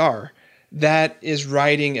beings that we are, that is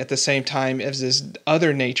riding at the same time as this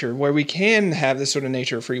other nature where we can have this sort of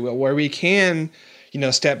nature of free will, where we can,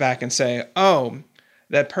 step back and say, oh,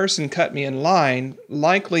 that person cut me in line,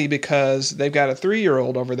 likely because they've got a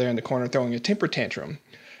 3-year-old over there in the corner throwing a temper tantrum.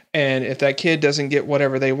 And if that kid doesn't get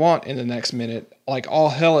whatever they want in the next minute, like all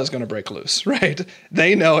hell is going to break loose, right?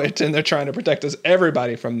 They know it and they're trying to protect us,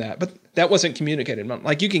 everybody from that. But that wasn't communicated.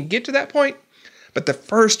 Like you can get to that point, but the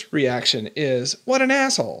first reaction is, what an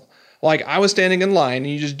asshole. Like I was standing in line and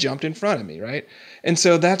you just jumped in front of me, right? And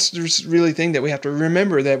so that's the really thing that we have to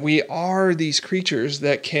remember, that we are these creatures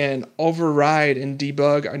that can override and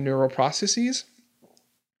debug our neural processes,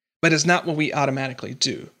 but it's not what we automatically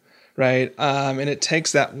do, right? And it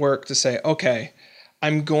takes that work to say, okay,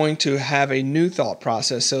 I'm going to have a new thought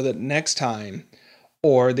process so that next time,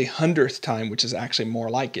 or the 100th time, which is actually more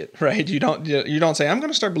like it, right? You don't say, I'm going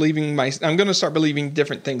to start believing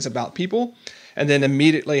different things about people, and then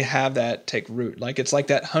immediately have that take root. Like it's like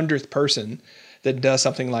that 100th person that does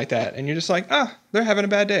something like that, and you're just like, they're having a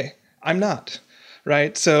bad day. I'm not,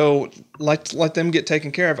 right? So let them get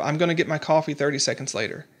taken care of. I'm going to get my coffee 30 seconds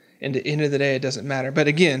later. And at the end of the day, it doesn't matter. But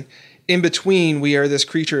again, in between, we are this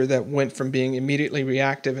creature that went from being immediately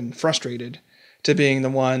reactive and frustrated to being the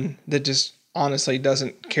one that just honestly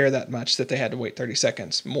doesn't care that much that they had to wait 30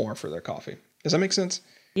 seconds more for their coffee. Does that make sense?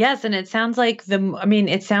 Yes. And it sounds like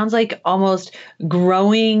almost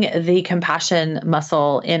growing the compassion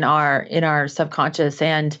muscle in our subconscious.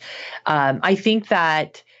 And I think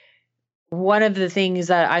that one of the things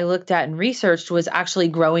that I looked at and researched was actually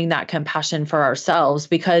growing that compassion for ourselves,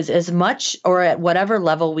 because as much or at whatever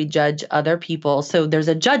level we judge other people, so there's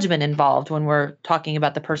a judgment involved when we're talking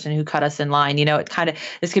about the person who cut us in line.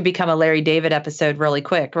 This could become a Larry David episode really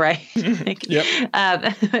quick, right? Yep.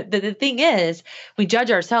 The thing is, we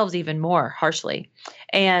judge ourselves even more harshly.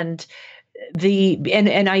 And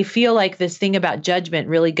I feel like this thing about judgment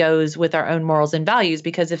really goes with our own morals and values,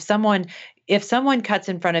 because if someone cuts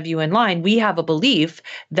in front of you in line, we have a belief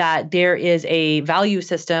that there is a value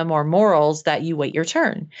system or morals that you wait your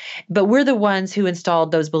turn. But we're the ones who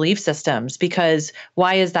installed those belief systems, because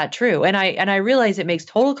why is that true? And I realize it makes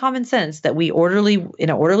total common sense that we in an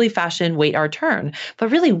orderly fashion wait our turn.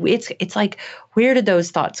 But really it's like, where did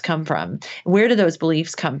those thoughts come from? Where do those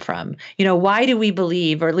beliefs come from? Why do we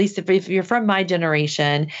believe, or at least if you're from my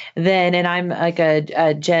generation, then, and I'm like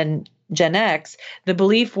a Gen X, the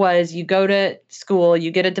belief was you go to school,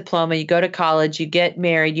 you get a diploma, you go to college, you get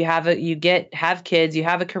married, you have kids, you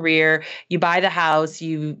have a career, you buy the house,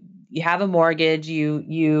 you have a mortgage, then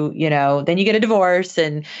you get a divorce,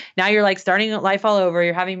 and now you're like starting life all over,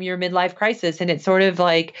 you're having your midlife crisis. And it's sort of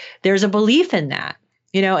like there's a belief in that.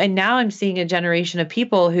 And now I'm seeing a generation of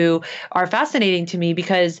people who are fascinating to me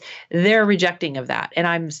because they're rejecting of that. And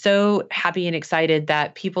I'm so happy and excited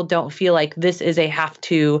that people don't feel like this is a have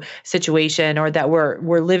to situation, or that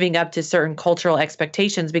we're living up to certain cultural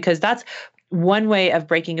expectations, because that's one way of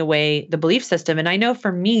breaking away the belief system. And I know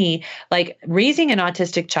for me, like raising an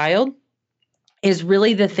autistic child is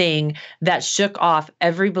really the thing that shook off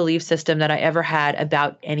every belief system that I ever had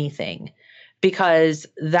about anything. Because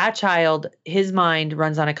that child, his mind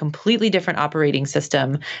runs on a completely different operating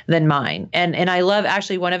system than mine. And I love,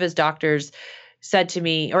 actually, one of his doctors said to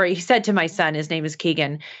me, or he said to my son, his name is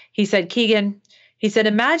Keegan. He said, Keegan,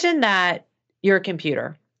 imagine that you're a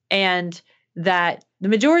computer, and that the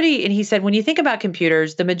majority, and he said, when you think about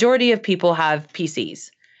computers, the majority of people have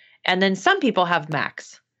PCs, and then some people have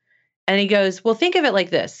Macs. And he goes, well, think of it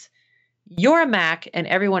like this. You're a Mac and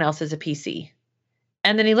everyone else is a PC.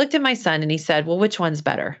 And then he looked at my son and he said, well, which one's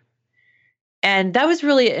better? And that was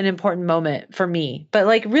really an important moment for me. But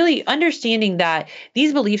like really understanding that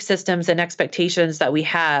these belief systems and expectations that we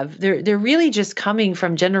have, they're really just coming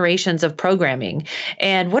from generations of programming.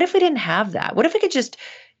 And what if we didn't have that? What if we could just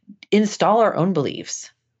install our own beliefs?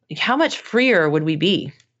 Like, how much freer would we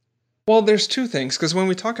be? Well, there's two things, because when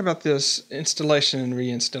we talk about this installation and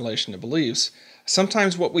reinstallation of beliefs,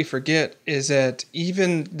 sometimes what we forget is that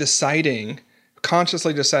even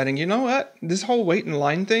consciously deciding, you know what, this whole wait in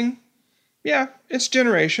line thing, yeah, it's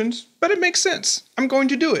generations, but it makes sense. I'm going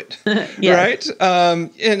to do it, right?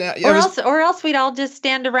 Or else we'd all just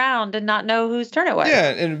stand around and not know whose turn it was. Yeah,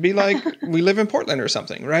 and it'd be like we live in Portland or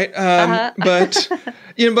something, right? But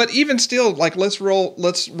but even still, like let's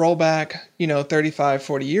roll back, 35,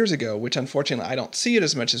 40 years ago, which unfortunately I don't see it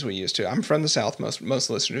as much as we used to. I'm from the South. Most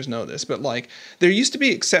listeners know this, but like there used to be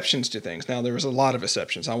exceptions to things. Now there was a lot of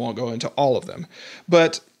exceptions. I won't go into all of them,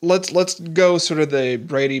 but let's go sort of the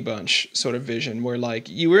Brady Bunch sort of vision, where like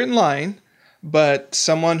you were in line, but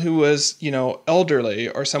someone who was, elderly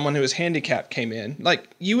or someone who was handicapped came in, like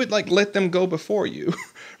you would like let them go before you,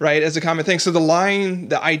 right? As a common thing. So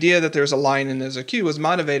the idea that there's a line and there's a queue was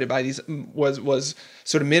motivated by was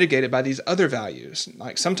sort of mitigated by these other values.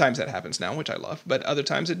 Like sometimes that happens now, which I love, but other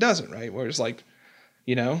times it doesn't, right? Where it's like,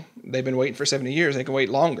 they've been waiting for 70 years, they can wait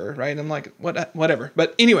longer, right? And I'm like, whatever.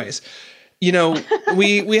 But anyways,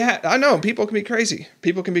 I know people can be crazy.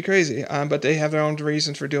 People can be crazy, but they have their own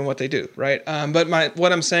reasons for doing what they do, right? But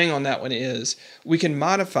what I'm saying on that one is we can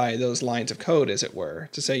modify those lines of code, as it were,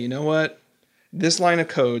 to say, you know what, this line of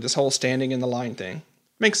code, this whole standing in the line thing,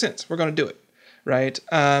 makes sense. We're going to do it, right?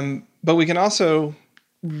 But we can also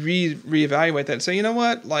reevaluate that and say, you know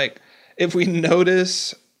what, like if we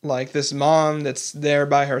notice like this mom that's there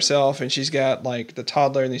by herself and she's got like the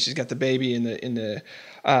toddler and then she's got the baby in the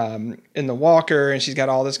walker and she's got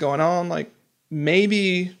all this going on, like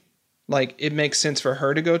maybe like it makes sense for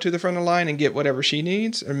her to go to the front of the line and get whatever she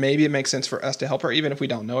needs, or maybe it makes sense for us to help her, even if we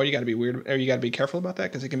don't know her. You got to be weird, or you got to be careful about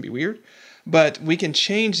that because it can be weird. But we can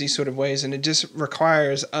change these sort of ways, and it just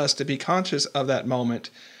requires us to be conscious of that moment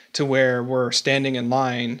to where we're standing in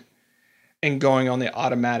line and going on the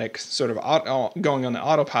automatic going on the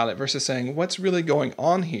autopilot versus saying what's really going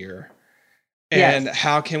on here and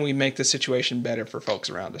how can we make the situation better for folks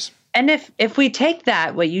around us. And if we take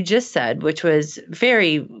that, what you just said, which was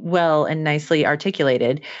very well and nicely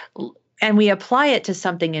articulated, and we apply it to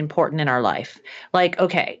something important in our life, like,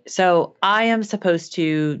 okay, so I am supposed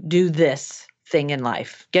to do this thing in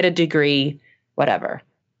life, get a degree, whatever,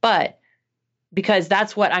 but because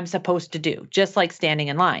that's what I'm supposed to do, just like standing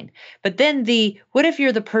in line. But then what if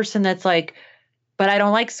you're the person that's like, but I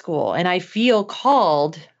don't like school and I feel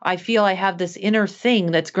called, I feel I have this inner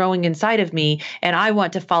thing that's growing inside of me and I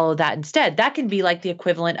want to follow that instead. That can be like the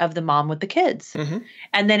equivalent of the mom with the kids. Mm-hmm.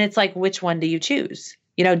 And then it's like, which one do you choose?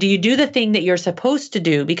 Do you do the thing that you're supposed to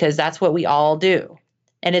do because that's what we all do?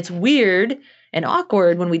 And it's weird and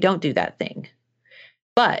awkward when we don't do that thing.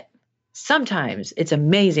 But sometimes it's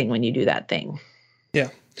amazing when you do that thing. Yeah.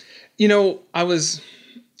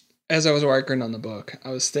 As I was working on the book,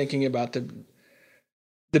 I was thinking about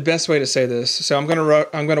the best way to say this. So I'm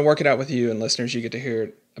going to work it out with you and listeners. You get to hear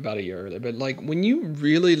it about a year earlier. But like when you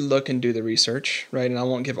really look and do the research, right? And I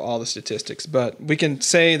won't give all the statistics, but we can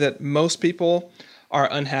say that most people are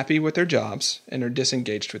unhappy with their jobs and are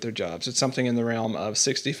disengaged with their jobs. It's something in the realm of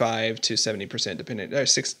 65 to 70% depending,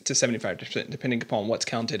 6 to 75% depending upon what's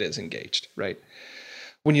counted as engaged, right?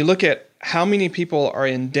 When you look at how many people are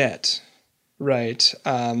in debt, right?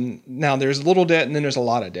 Now there's a little debt and then there's a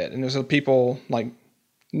lot of debt. And there's people like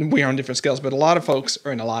we are on different scales, but a lot of folks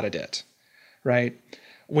are in a lot of debt, right?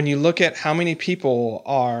 When you look at how many people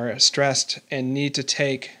are stressed and need to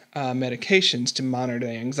take medications to monitor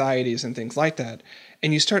anxieties and things like that,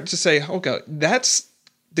 and you start to say, okay, that's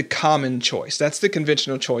the common choice. That's the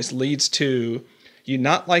conventional choice leads to you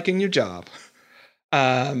not liking your job,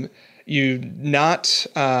 you not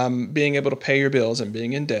being able to pay your bills and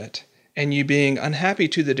being in debt, and you being unhappy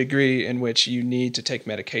to the degree in which you need to take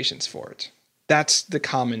medications for it. That's the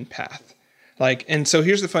common path. And so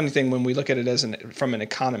here's the funny thing when we look at it from an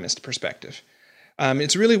economist perspective.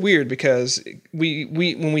 It's really weird because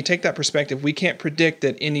when we take that perspective, we can't predict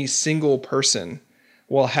that any single person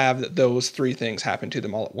will have those three things happen to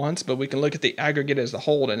them all at once, but we can look at the aggregate as a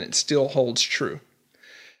whole and it still holds true.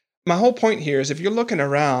 My whole point here is if you're looking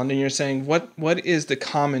around and you're saying, what is the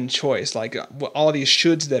common choice? Like all these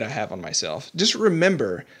shoulds that I have on myself, just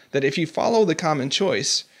remember that if you follow the common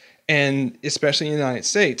choice, and especially in the United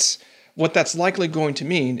States, what that's likely going to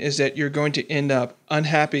mean is that you're going to end up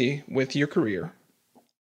unhappy with your career.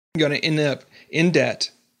 You're going to end up in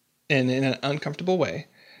debt and in an uncomfortable way,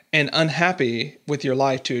 and unhappy with your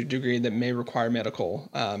life to a degree that may require medical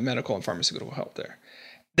and pharmaceutical help there.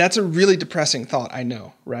 That's a really depressing thought, I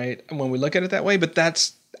know, right? When we look at it that way, but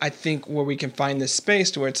that's, I think, where we can find this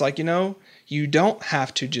space to where it's like, you don't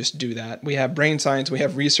have to just do that. We have brain science, we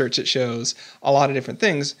have research that shows a lot of different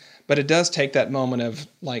things, but it does take that moment of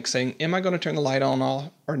like saying, am I going to turn the light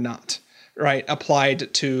on or not? Right?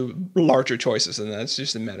 Applied to larger choices. And that's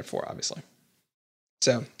just a metaphor, obviously.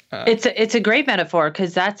 So it's a great metaphor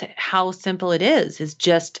because that's how simple it is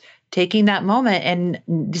just taking that moment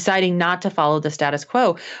and deciding not to follow the status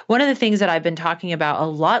quo. One of the things that I've been talking about a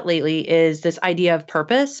lot lately is this idea of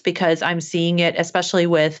purpose, because I'm seeing it, especially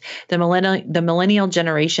with the millennial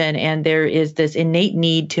generation, and there is this innate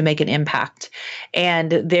need to make an impact.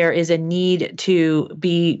 And there is a need to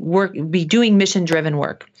be doing mission-driven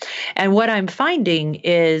work. And what I'm finding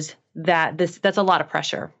is that that's a lot of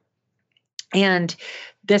pressure. And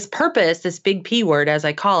this purpose, this big P word, as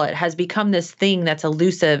I call it, has become this thing that's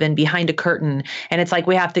elusive and behind a curtain. And it's like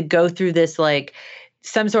we have to go through this like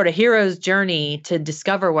some sort of hero's journey to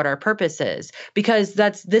discover what our purpose is, because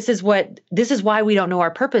this is why we don't know our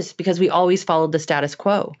purpose, because we always followed the status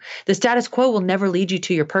quo. The status quo will never lead you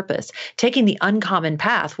to your purpose. Taking the uncommon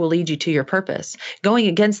path will lead you to your purpose. Going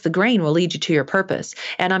against the grain will lead you to your purpose.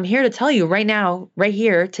 And I'm here to tell you right now, right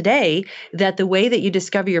here today, that the way that you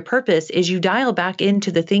discover your purpose is you dial back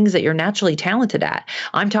into the things that you're naturally talented at.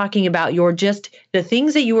 I'm talking about the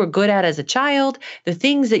things that you were good at as a child, the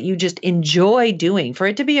things that you just enjoy doing. For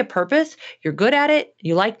it to be a purpose, you're good at it,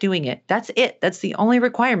 you like doing it. That's it. That's the only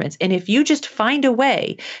requirements. And if you just find a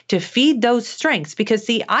way to feed those strengths, because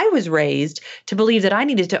see, I was raised to believe that I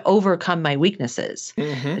needed to overcome my weaknesses.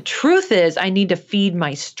 Mm-hmm. The truth is, I need to feed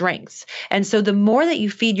my strengths. And so the more that you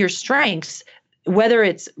feed your strengths, whether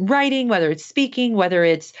it's writing, whether it's speaking, whether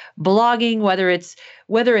it's blogging, whether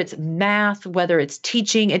it's math, whether it's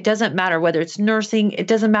teaching, it doesn't matter. Whether it's nursing, it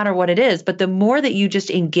doesn't matter what it is. But the more that you just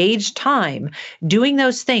engage time doing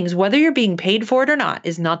those things, whether you're being paid for it or not,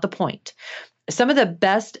 is not the point. Some of the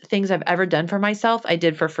best things I've ever done for myself, I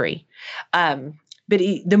did for free. But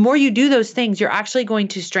the more you do those things, you're actually going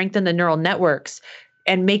to strengthen the neural networks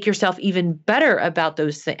and make yourself even better about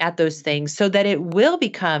those things, so that it will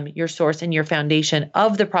become your source and your foundation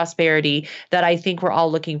of the prosperity that I think we're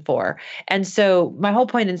all looking for. And so my whole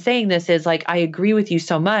point in saying this is, like, I agree with you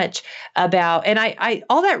so much about, and I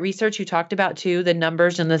all that research you talked about too, the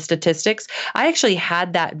numbers and the statistics, I actually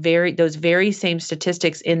had those very same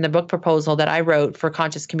statistics in the book proposal that I wrote for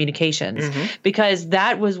Conscious Communications, because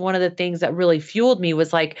that was one of the things that really fueled me,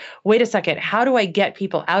 was like, wait a second, how do I get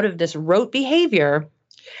people out of this rote behavior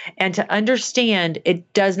and to understand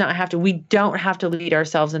we don't have to lead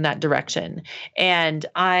ourselves in that direction. And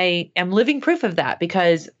I am living proof of that,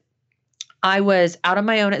 because I was out on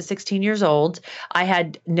my own at 16 years old. I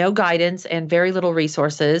had no guidance and very little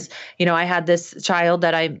resources. I had this child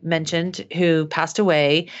that I mentioned who passed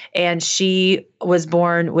away, and she was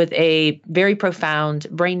born with a very profound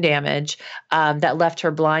brain damage that left her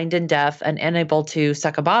blind and deaf and unable to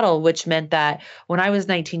suck a bottle, which meant that when I was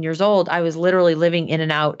 19 years old, I was literally living in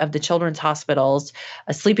and out of the children's hospitals,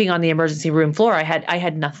 sleeping on the emergency room floor. I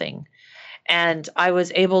had nothing. And I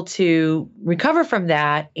was able to recover from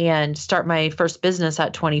that and start my first business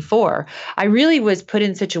at 24. I really was put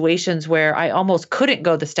in situations where I almost couldn't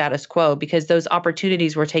go the status quo, because those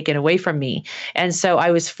opportunities were taken away from me. And so I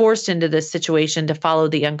was forced into this situation to follow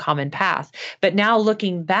the uncommon path. But now,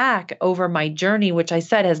 looking back over my journey, which I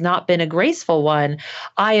said has not been a graceful one,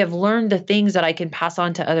 I have learned the things that I can pass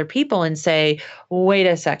on to other people and say, wait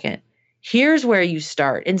a second. Here's where you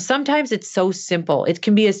start. And sometimes it's so simple. It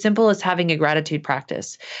can be as simple as having a gratitude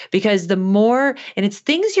practice, because and it's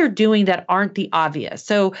things you're doing that aren't the obvious.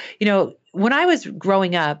 So, when I was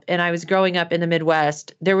growing up, and I was growing up in the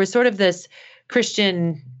Midwest, there was sort of this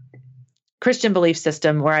Christian belief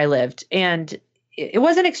system where I lived. And it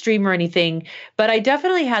wasn't extreme or anything, but I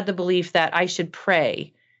definitely had the belief that I should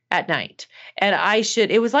pray at night. And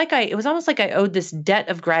it was almost like I owed this debt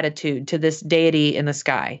of gratitude to this deity in the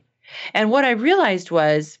sky. And what I realized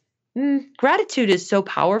was gratitude is so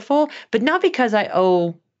powerful, but not because I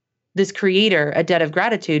owe this creator a debt of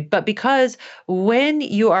gratitude, but because when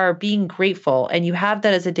you are being grateful and you have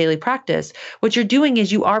that as a daily practice, what you're doing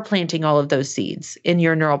is you are planting all of those seeds in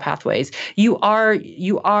your neural pathways. You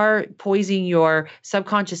are poising your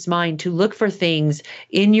subconscious mind to look for things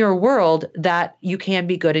in your world that you can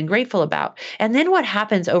be good and grateful about. And then what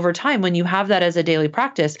happens over time when you have that as a daily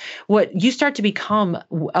practice, what you start to become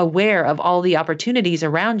aware of all the opportunities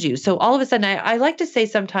around you. So all of a sudden, I like to say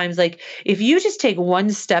sometimes, like, if you just take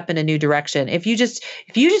one step in a new direction, if you just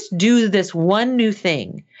do this one new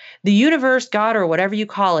thing, the universe, God, or whatever you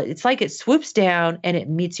call it, it's like it swoops down and it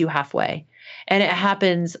meets you halfway. And it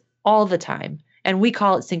happens all the time. And we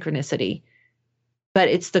call it synchronicity. But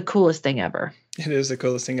it's the coolest thing ever. It is the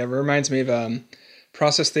coolest thing ever. It reminds me of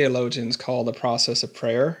process theologians call the process of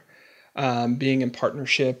prayer being in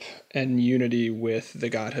partnership and unity with the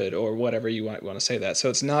Godhood, or whatever you want to say that.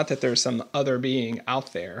 So it's not that there's some other being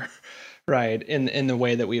out there, right, in the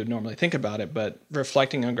way that we would normally think about it, but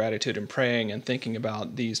reflecting on gratitude and praying and thinking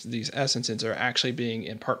about these essences are actually being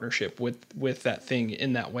in partnership with that thing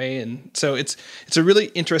in that way. And so it's a really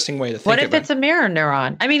interesting way to think about it. What if it's a mirror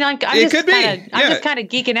neuron? I mean, I'm just kind of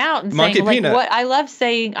geeking out and Monkey saying, like, peanut. what I love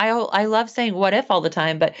saying what if all the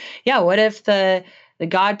time, but yeah, what if the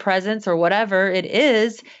God presence or whatever it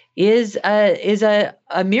is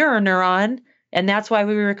a mirror neuron, and that's why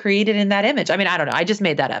we were created in that image. I mean, I don't know. I just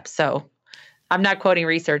made that up, so I'm not quoting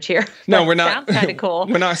research here. No, we're not. Sounds kind of cool.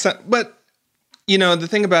 We're not. But The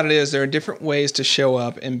thing about it is there are different ways to show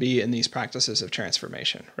up and be in these practices of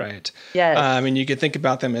transformation, right? Yes. And you could think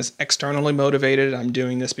about them as externally motivated. I'm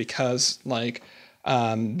doing this because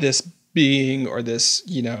this being or this,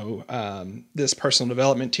 this personal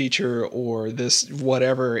development teacher or this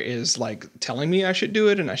whatever is like telling me I should do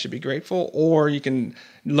it and I should be grateful. Or you can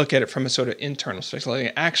look at it from a sort of internal perspective.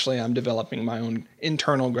 Like, actually, I'm developing my own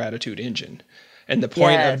internal gratitude engine. And the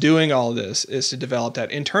point of doing all this is to develop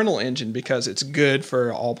that internal engine because it's good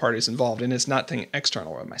for all parties involved. And it's not thinking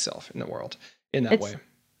external of myself in the world in that way.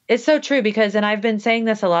 It's so true because, and I've been saying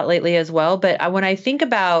this a lot lately as well, but when I think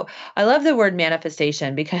about, I love the word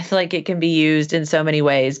manifestation because like it can be used in so many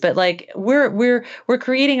ways, but like we're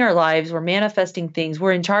creating our lives, we're manifesting things,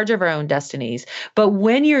 we're in charge of our own destinies. But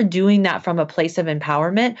when you're doing that from a place of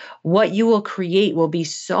empowerment, what you will create will be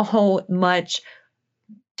so much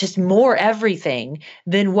just more everything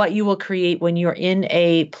than what you will create when you're in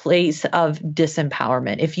a place of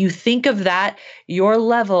disempowerment. If you think of that, your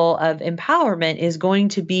level of empowerment is going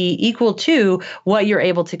to be equal to what you're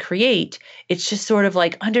able to create. It's just sort of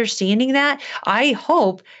like understanding that, I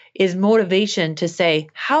hope, is motivation to say,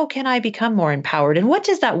 how can I become more empowered? And what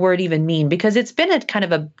does that word even mean? Because it's been a kind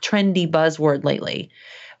of a trendy buzzword lately.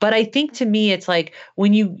 But I think to me, it's like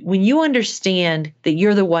when you understand that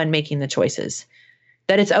you're the one making the choices,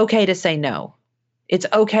 that it's okay to say no. It's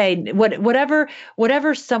okay.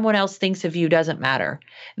 Whatever someone else thinks of you doesn't matter.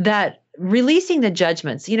 That releasing the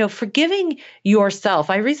judgments, forgiving yourself.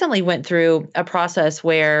 I recently went through a process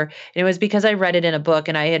where it was because I read it in a book,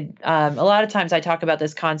 and I had a lot of times I talk about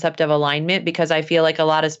this concept of alignment because I feel like a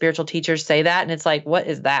lot of spiritual teachers say that, and it's like, what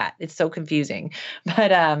is that? It's so confusing.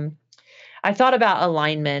 But I thought about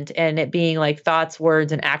alignment and it being like thoughts,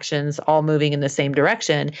 words, and actions all moving in the same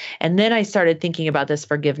direction. And then I started thinking about this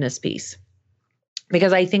forgiveness piece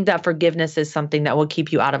because I think that forgiveness is something that will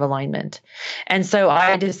keep you out of alignment. And so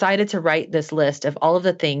I decided to write this list of all of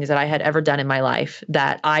the things that I had ever done in my life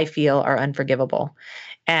that I feel are unforgivable.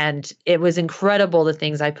 And it was incredible, the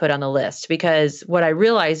things I put on the list, because what I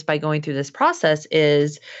realized by going through this process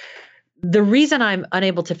is the reason I'm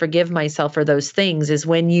unable to forgive myself for those things is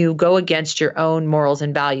when you go against your own morals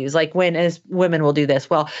and values. Like when, as women will do this,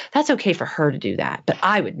 well, that's okay for her to do that, but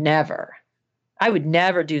I would never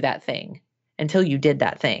do that thing until you did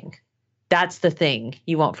that thing. That's the thing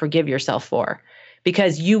you won't forgive yourself for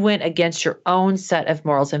because you went against your own set of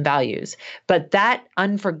morals and values. But that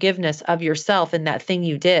unforgiveness of yourself and that thing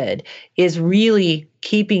you did is really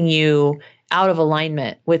keeping you out of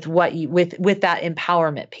alignment with what you with that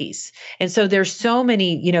empowerment piece. And so there's so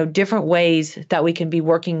many, different ways that we can be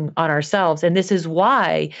working on ourselves. And this is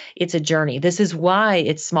why it's a journey. This is why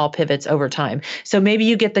it's small pivots over time. So maybe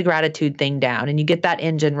you get the gratitude thing down and you get that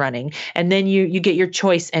engine running. And then you get your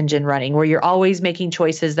choice engine running where you're always making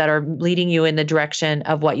choices that are leading you in the direction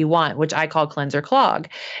of what you want, which I call cleanse or clog.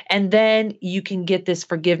 And then you can get this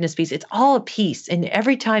forgiveness piece. It's all a piece. And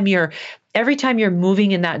every time you're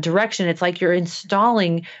moving in that direction, it's like you're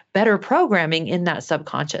installing better programming in that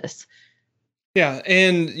subconscious. Yeah,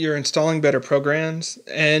 and you're installing better programs,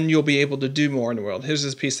 and you'll be able to do more in the world. Here's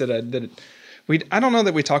this piece that I don't know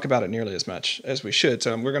that we talk about it nearly as much as we should,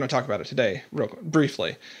 so we're going to talk about it today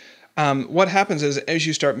briefly. What happens is as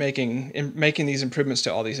you start making these improvements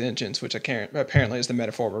to all these engines, which apparently is the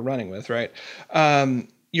metaphor we're running with, right?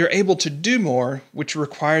 You're able to do more, which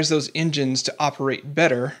requires those engines to operate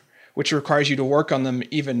better, which requires you to work on them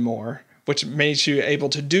even more, which makes you able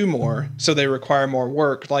to do more. So they require more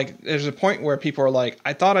work. Like there's a point where people are like,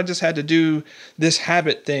 I thought I just had to do this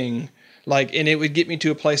habit thing, and it would get me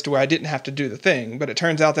to a place to where I didn't have to do the thing. But it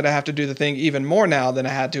turns out that I have to do the thing even more now than I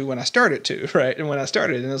had to when I started to, right? And when I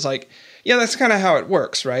started, and it's like, yeah, that's kind of how it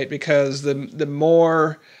works, right? Because the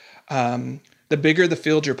bigger the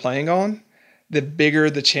field you're playing on, the bigger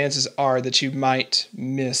the chances are that you might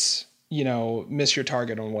miss your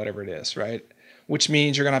target on whatever it is, right? Which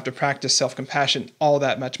means you're going to have to practice self-compassion all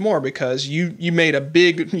that much more because you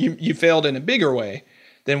failed in a bigger way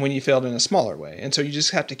than when you failed in a smaller way. And so you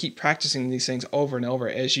just have to keep practicing these things over and over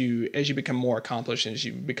as you become more accomplished and as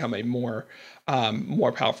you become a more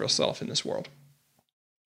powerful self in this world.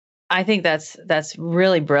 I think that's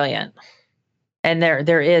really brilliant. And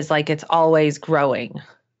there is it's always growing.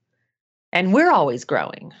 And we're always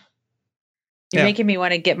growing. You're making me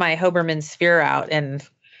want to get my Hoberman sphere out and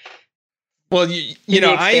I'm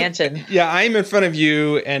in front of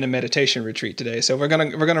you and a meditation retreat today, so we're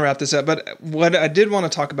gonna wrap this up. But what I did want to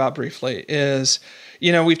talk about briefly is,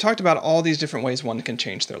 we've talked about all these different ways one can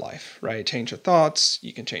change their life, right? Change your thoughts,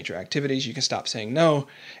 you can change your activities, you can stop saying no,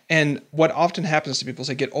 and what often happens to people is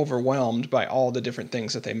they get overwhelmed by all the different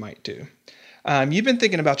things that they might do. You've been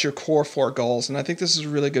thinking about your core four goals, and I think this is a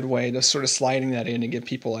really good way to sort of sliding that in and give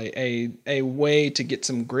people a way to get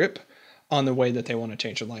some grip on the way that they want to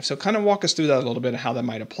change their life. So kind of walk us through that a little bit and how that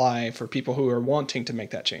might apply for people who are wanting to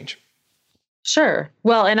make that change. Sure.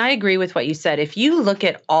 Well, and I agree with what you said. If you look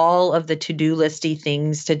at all of the to-do listy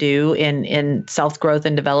things to do in self-growth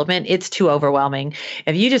and development, it's too overwhelming.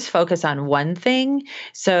 If you just focus on one thing,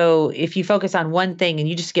 so if you focus on one thing and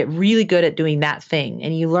you just get really good at doing that thing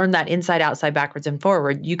and you learn that inside, outside, backwards, and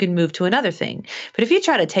forward, you can move to another thing. But if you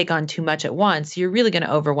try to take on too much at once, you're really going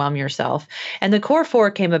to overwhelm yourself. And the core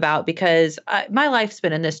four came about because my life's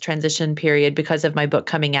been in this transition period because of my book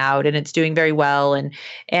coming out, and it's doing very well.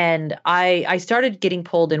 And I started getting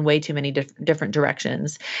pulled in way too many different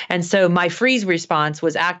directions. And so my freeze response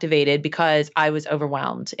was activated because I was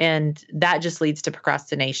overwhelmed. And that just leads to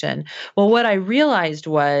procrastination. Well, what I realized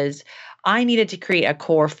was I needed to create a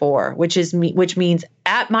core four, which means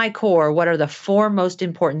at my core, what are the four most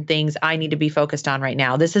important things I need to be focused on right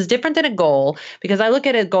now? This is different than a goal, because I look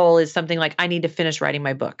at a goal as something like I need to finish writing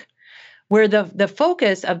my book, where the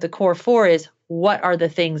focus of the core four is what are the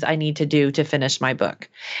things I need to do to finish my book.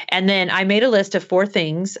 And then I made a list of four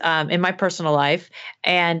things in my personal life,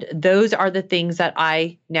 and those are the things that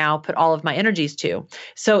I now put all of my energies to.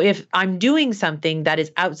 So if I'm doing something that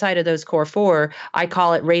is outside of those core four, I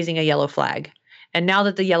call it raising a yellow flag. And now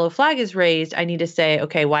that the yellow flag is raised, I need to say,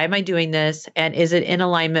 okay, why am I doing this? And is it in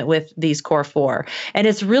alignment with these core four? And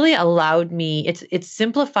it's really allowed me, it's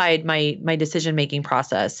simplified my decision-making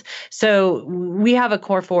process. So we have a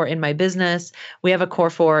core four in my business. We have a core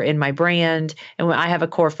four in my brand. And I have a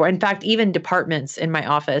core four. In fact, even departments in my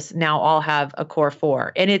office now all have a core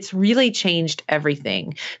four. And it's really changed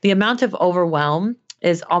everything. The amount of overwhelm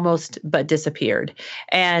is almost but disappeared.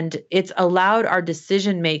 And it's allowed our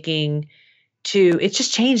decision-making it's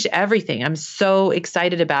just changed everything. I'm so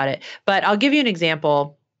excited about it. But I'll give you an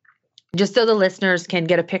example just so the listeners can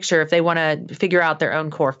get a picture if they want to figure out their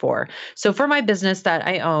own core four. So for my business that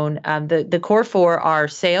I own, the core four are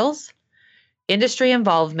sales, industry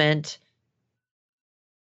involvement,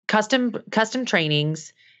 custom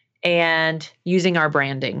trainings, and using our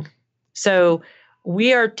branding. So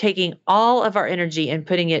we are taking all of our energy and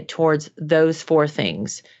putting it towards those four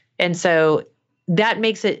things. And so that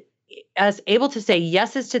makes it us able to say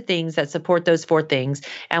yeses to things that support those four things,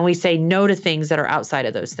 and we say no to things that are outside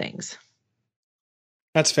of those things.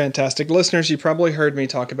 That's fantastic. Listeners, you probably heard me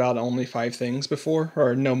talk about only 5 things before,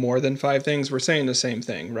 or no more than 5 things. We're saying the same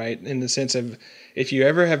thing, right? In the sense of if you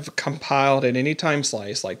ever have compiled at any time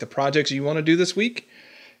slice, like the projects you want to do this week,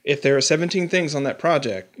 if there are 17 things on that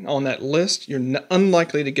project, on that list, you're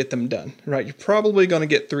unlikely to get them done, right? You're probably going to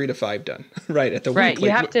get 3 to 5 done, right? At the weekly.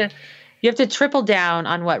 You have to triple down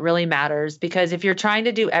on what really matters, because if you're trying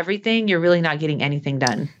to do everything, you're really not getting anything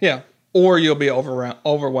done. Yeah. Or you'll be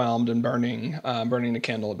overwhelmed and burning the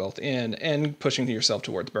candle at both ends and pushing yourself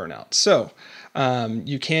towards burnout. So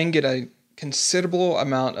you can get a considerable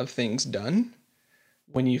amount of things done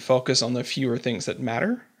when you focus on the fewer things that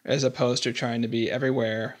matter, as opposed to trying to be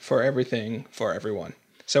everywhere for everything for everyone.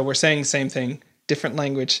 So we're saying the same thing, different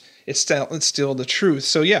language. It's still the truth.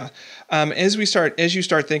 So yeah, as you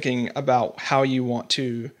start thinking about how you want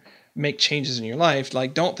to make changes in your life,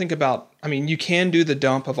 like don't think about, you can do the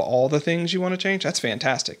dump of all the things you want to change. That's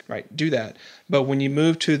fantastic, right? Do that. But when you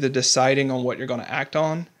move to the deciding on what you're going to act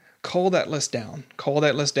on, cull that list down. Cull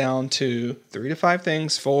that list down to 3 to 5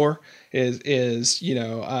 things. 4 is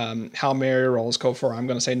how Mary rolls. Code 4. I'm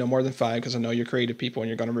going to say no more than 5 because I know you're creative people and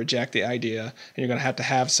you're going to reject the idea and you're going to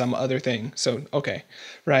have some other thing. So, okay,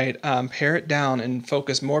 right. Pare it down and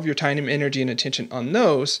focus more of your time, energy, and attention on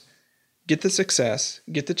those. Get the success,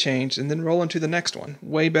 get the change, and then roll into the next one.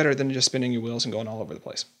 Way better than just spinning your wheels and going all over the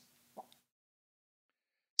place.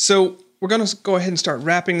 So we're going to go ahead and start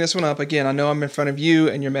wrapping this one up. Again, I know I'm in front of you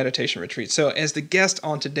and your meditation retreat. So as the guest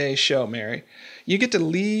on today's show, Mary, you get to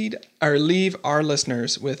leave our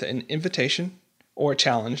listeners with an invitation or a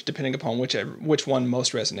challenge, depending upon which one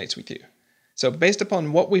most resonates with you. So based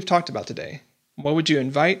upon what we've talked about today, what would you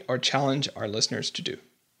invite or challenge our listeners to do?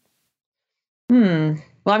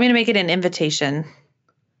 Well, I'm going to make it an invitation.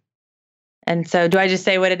 And so do I just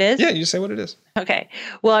say what it is? Yeah, you say what it is. Okay.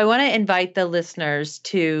 Well, I want to invite the listeners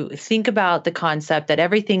to think about the concept that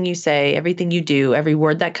everything you say, everything you do, every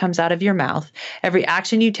word that comes out of your mouth, every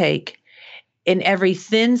action you take in every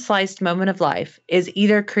thin sliced moment of life is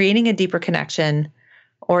either creating a deeper connection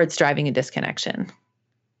or it's driving a disconnection.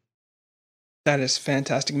 That is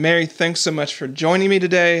fantastic. Mary, thanks so much for joining me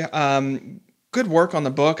today. Good work on the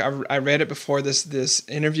book. I read it before this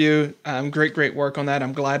interview. Great work on that.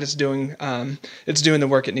 I'm glad it's doing the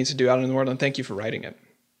work it needs to do out in the world, and thank you for writing it.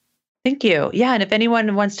 Thank you. Yeah. And if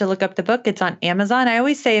anyone wants to look up the book, it's on Amazon. I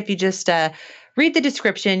always say if you just read the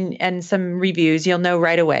description and some reviews, you'll know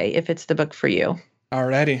right away if it's the book for you.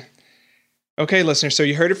 Alrighty. Okay, listeners, so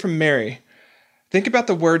you heard it from Mary. Think about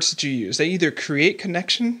the words that you use. They either create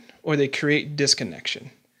connection or they create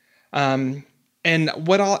disconnection. And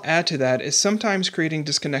what I'll add to that is sometimes creating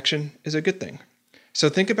disconnection is a good thing. So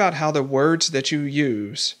think about how the words that you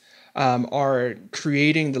use are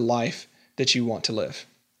creating the life that you want to live.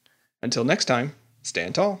 Until next time,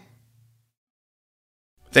 stand tall.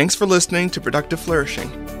 Thanks for listening to Productive Flourishing.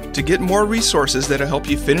 To get more resources that'll help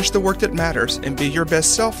you finish the work that matters and be your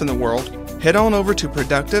best self in the world, head on over to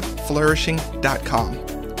productiveflourishing.com.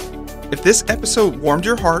 If this episode warmed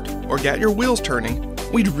your heart or got your wheels turning,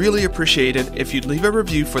 we'd really appreciate it if you'd leave a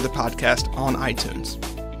review for the podcast on iTunes.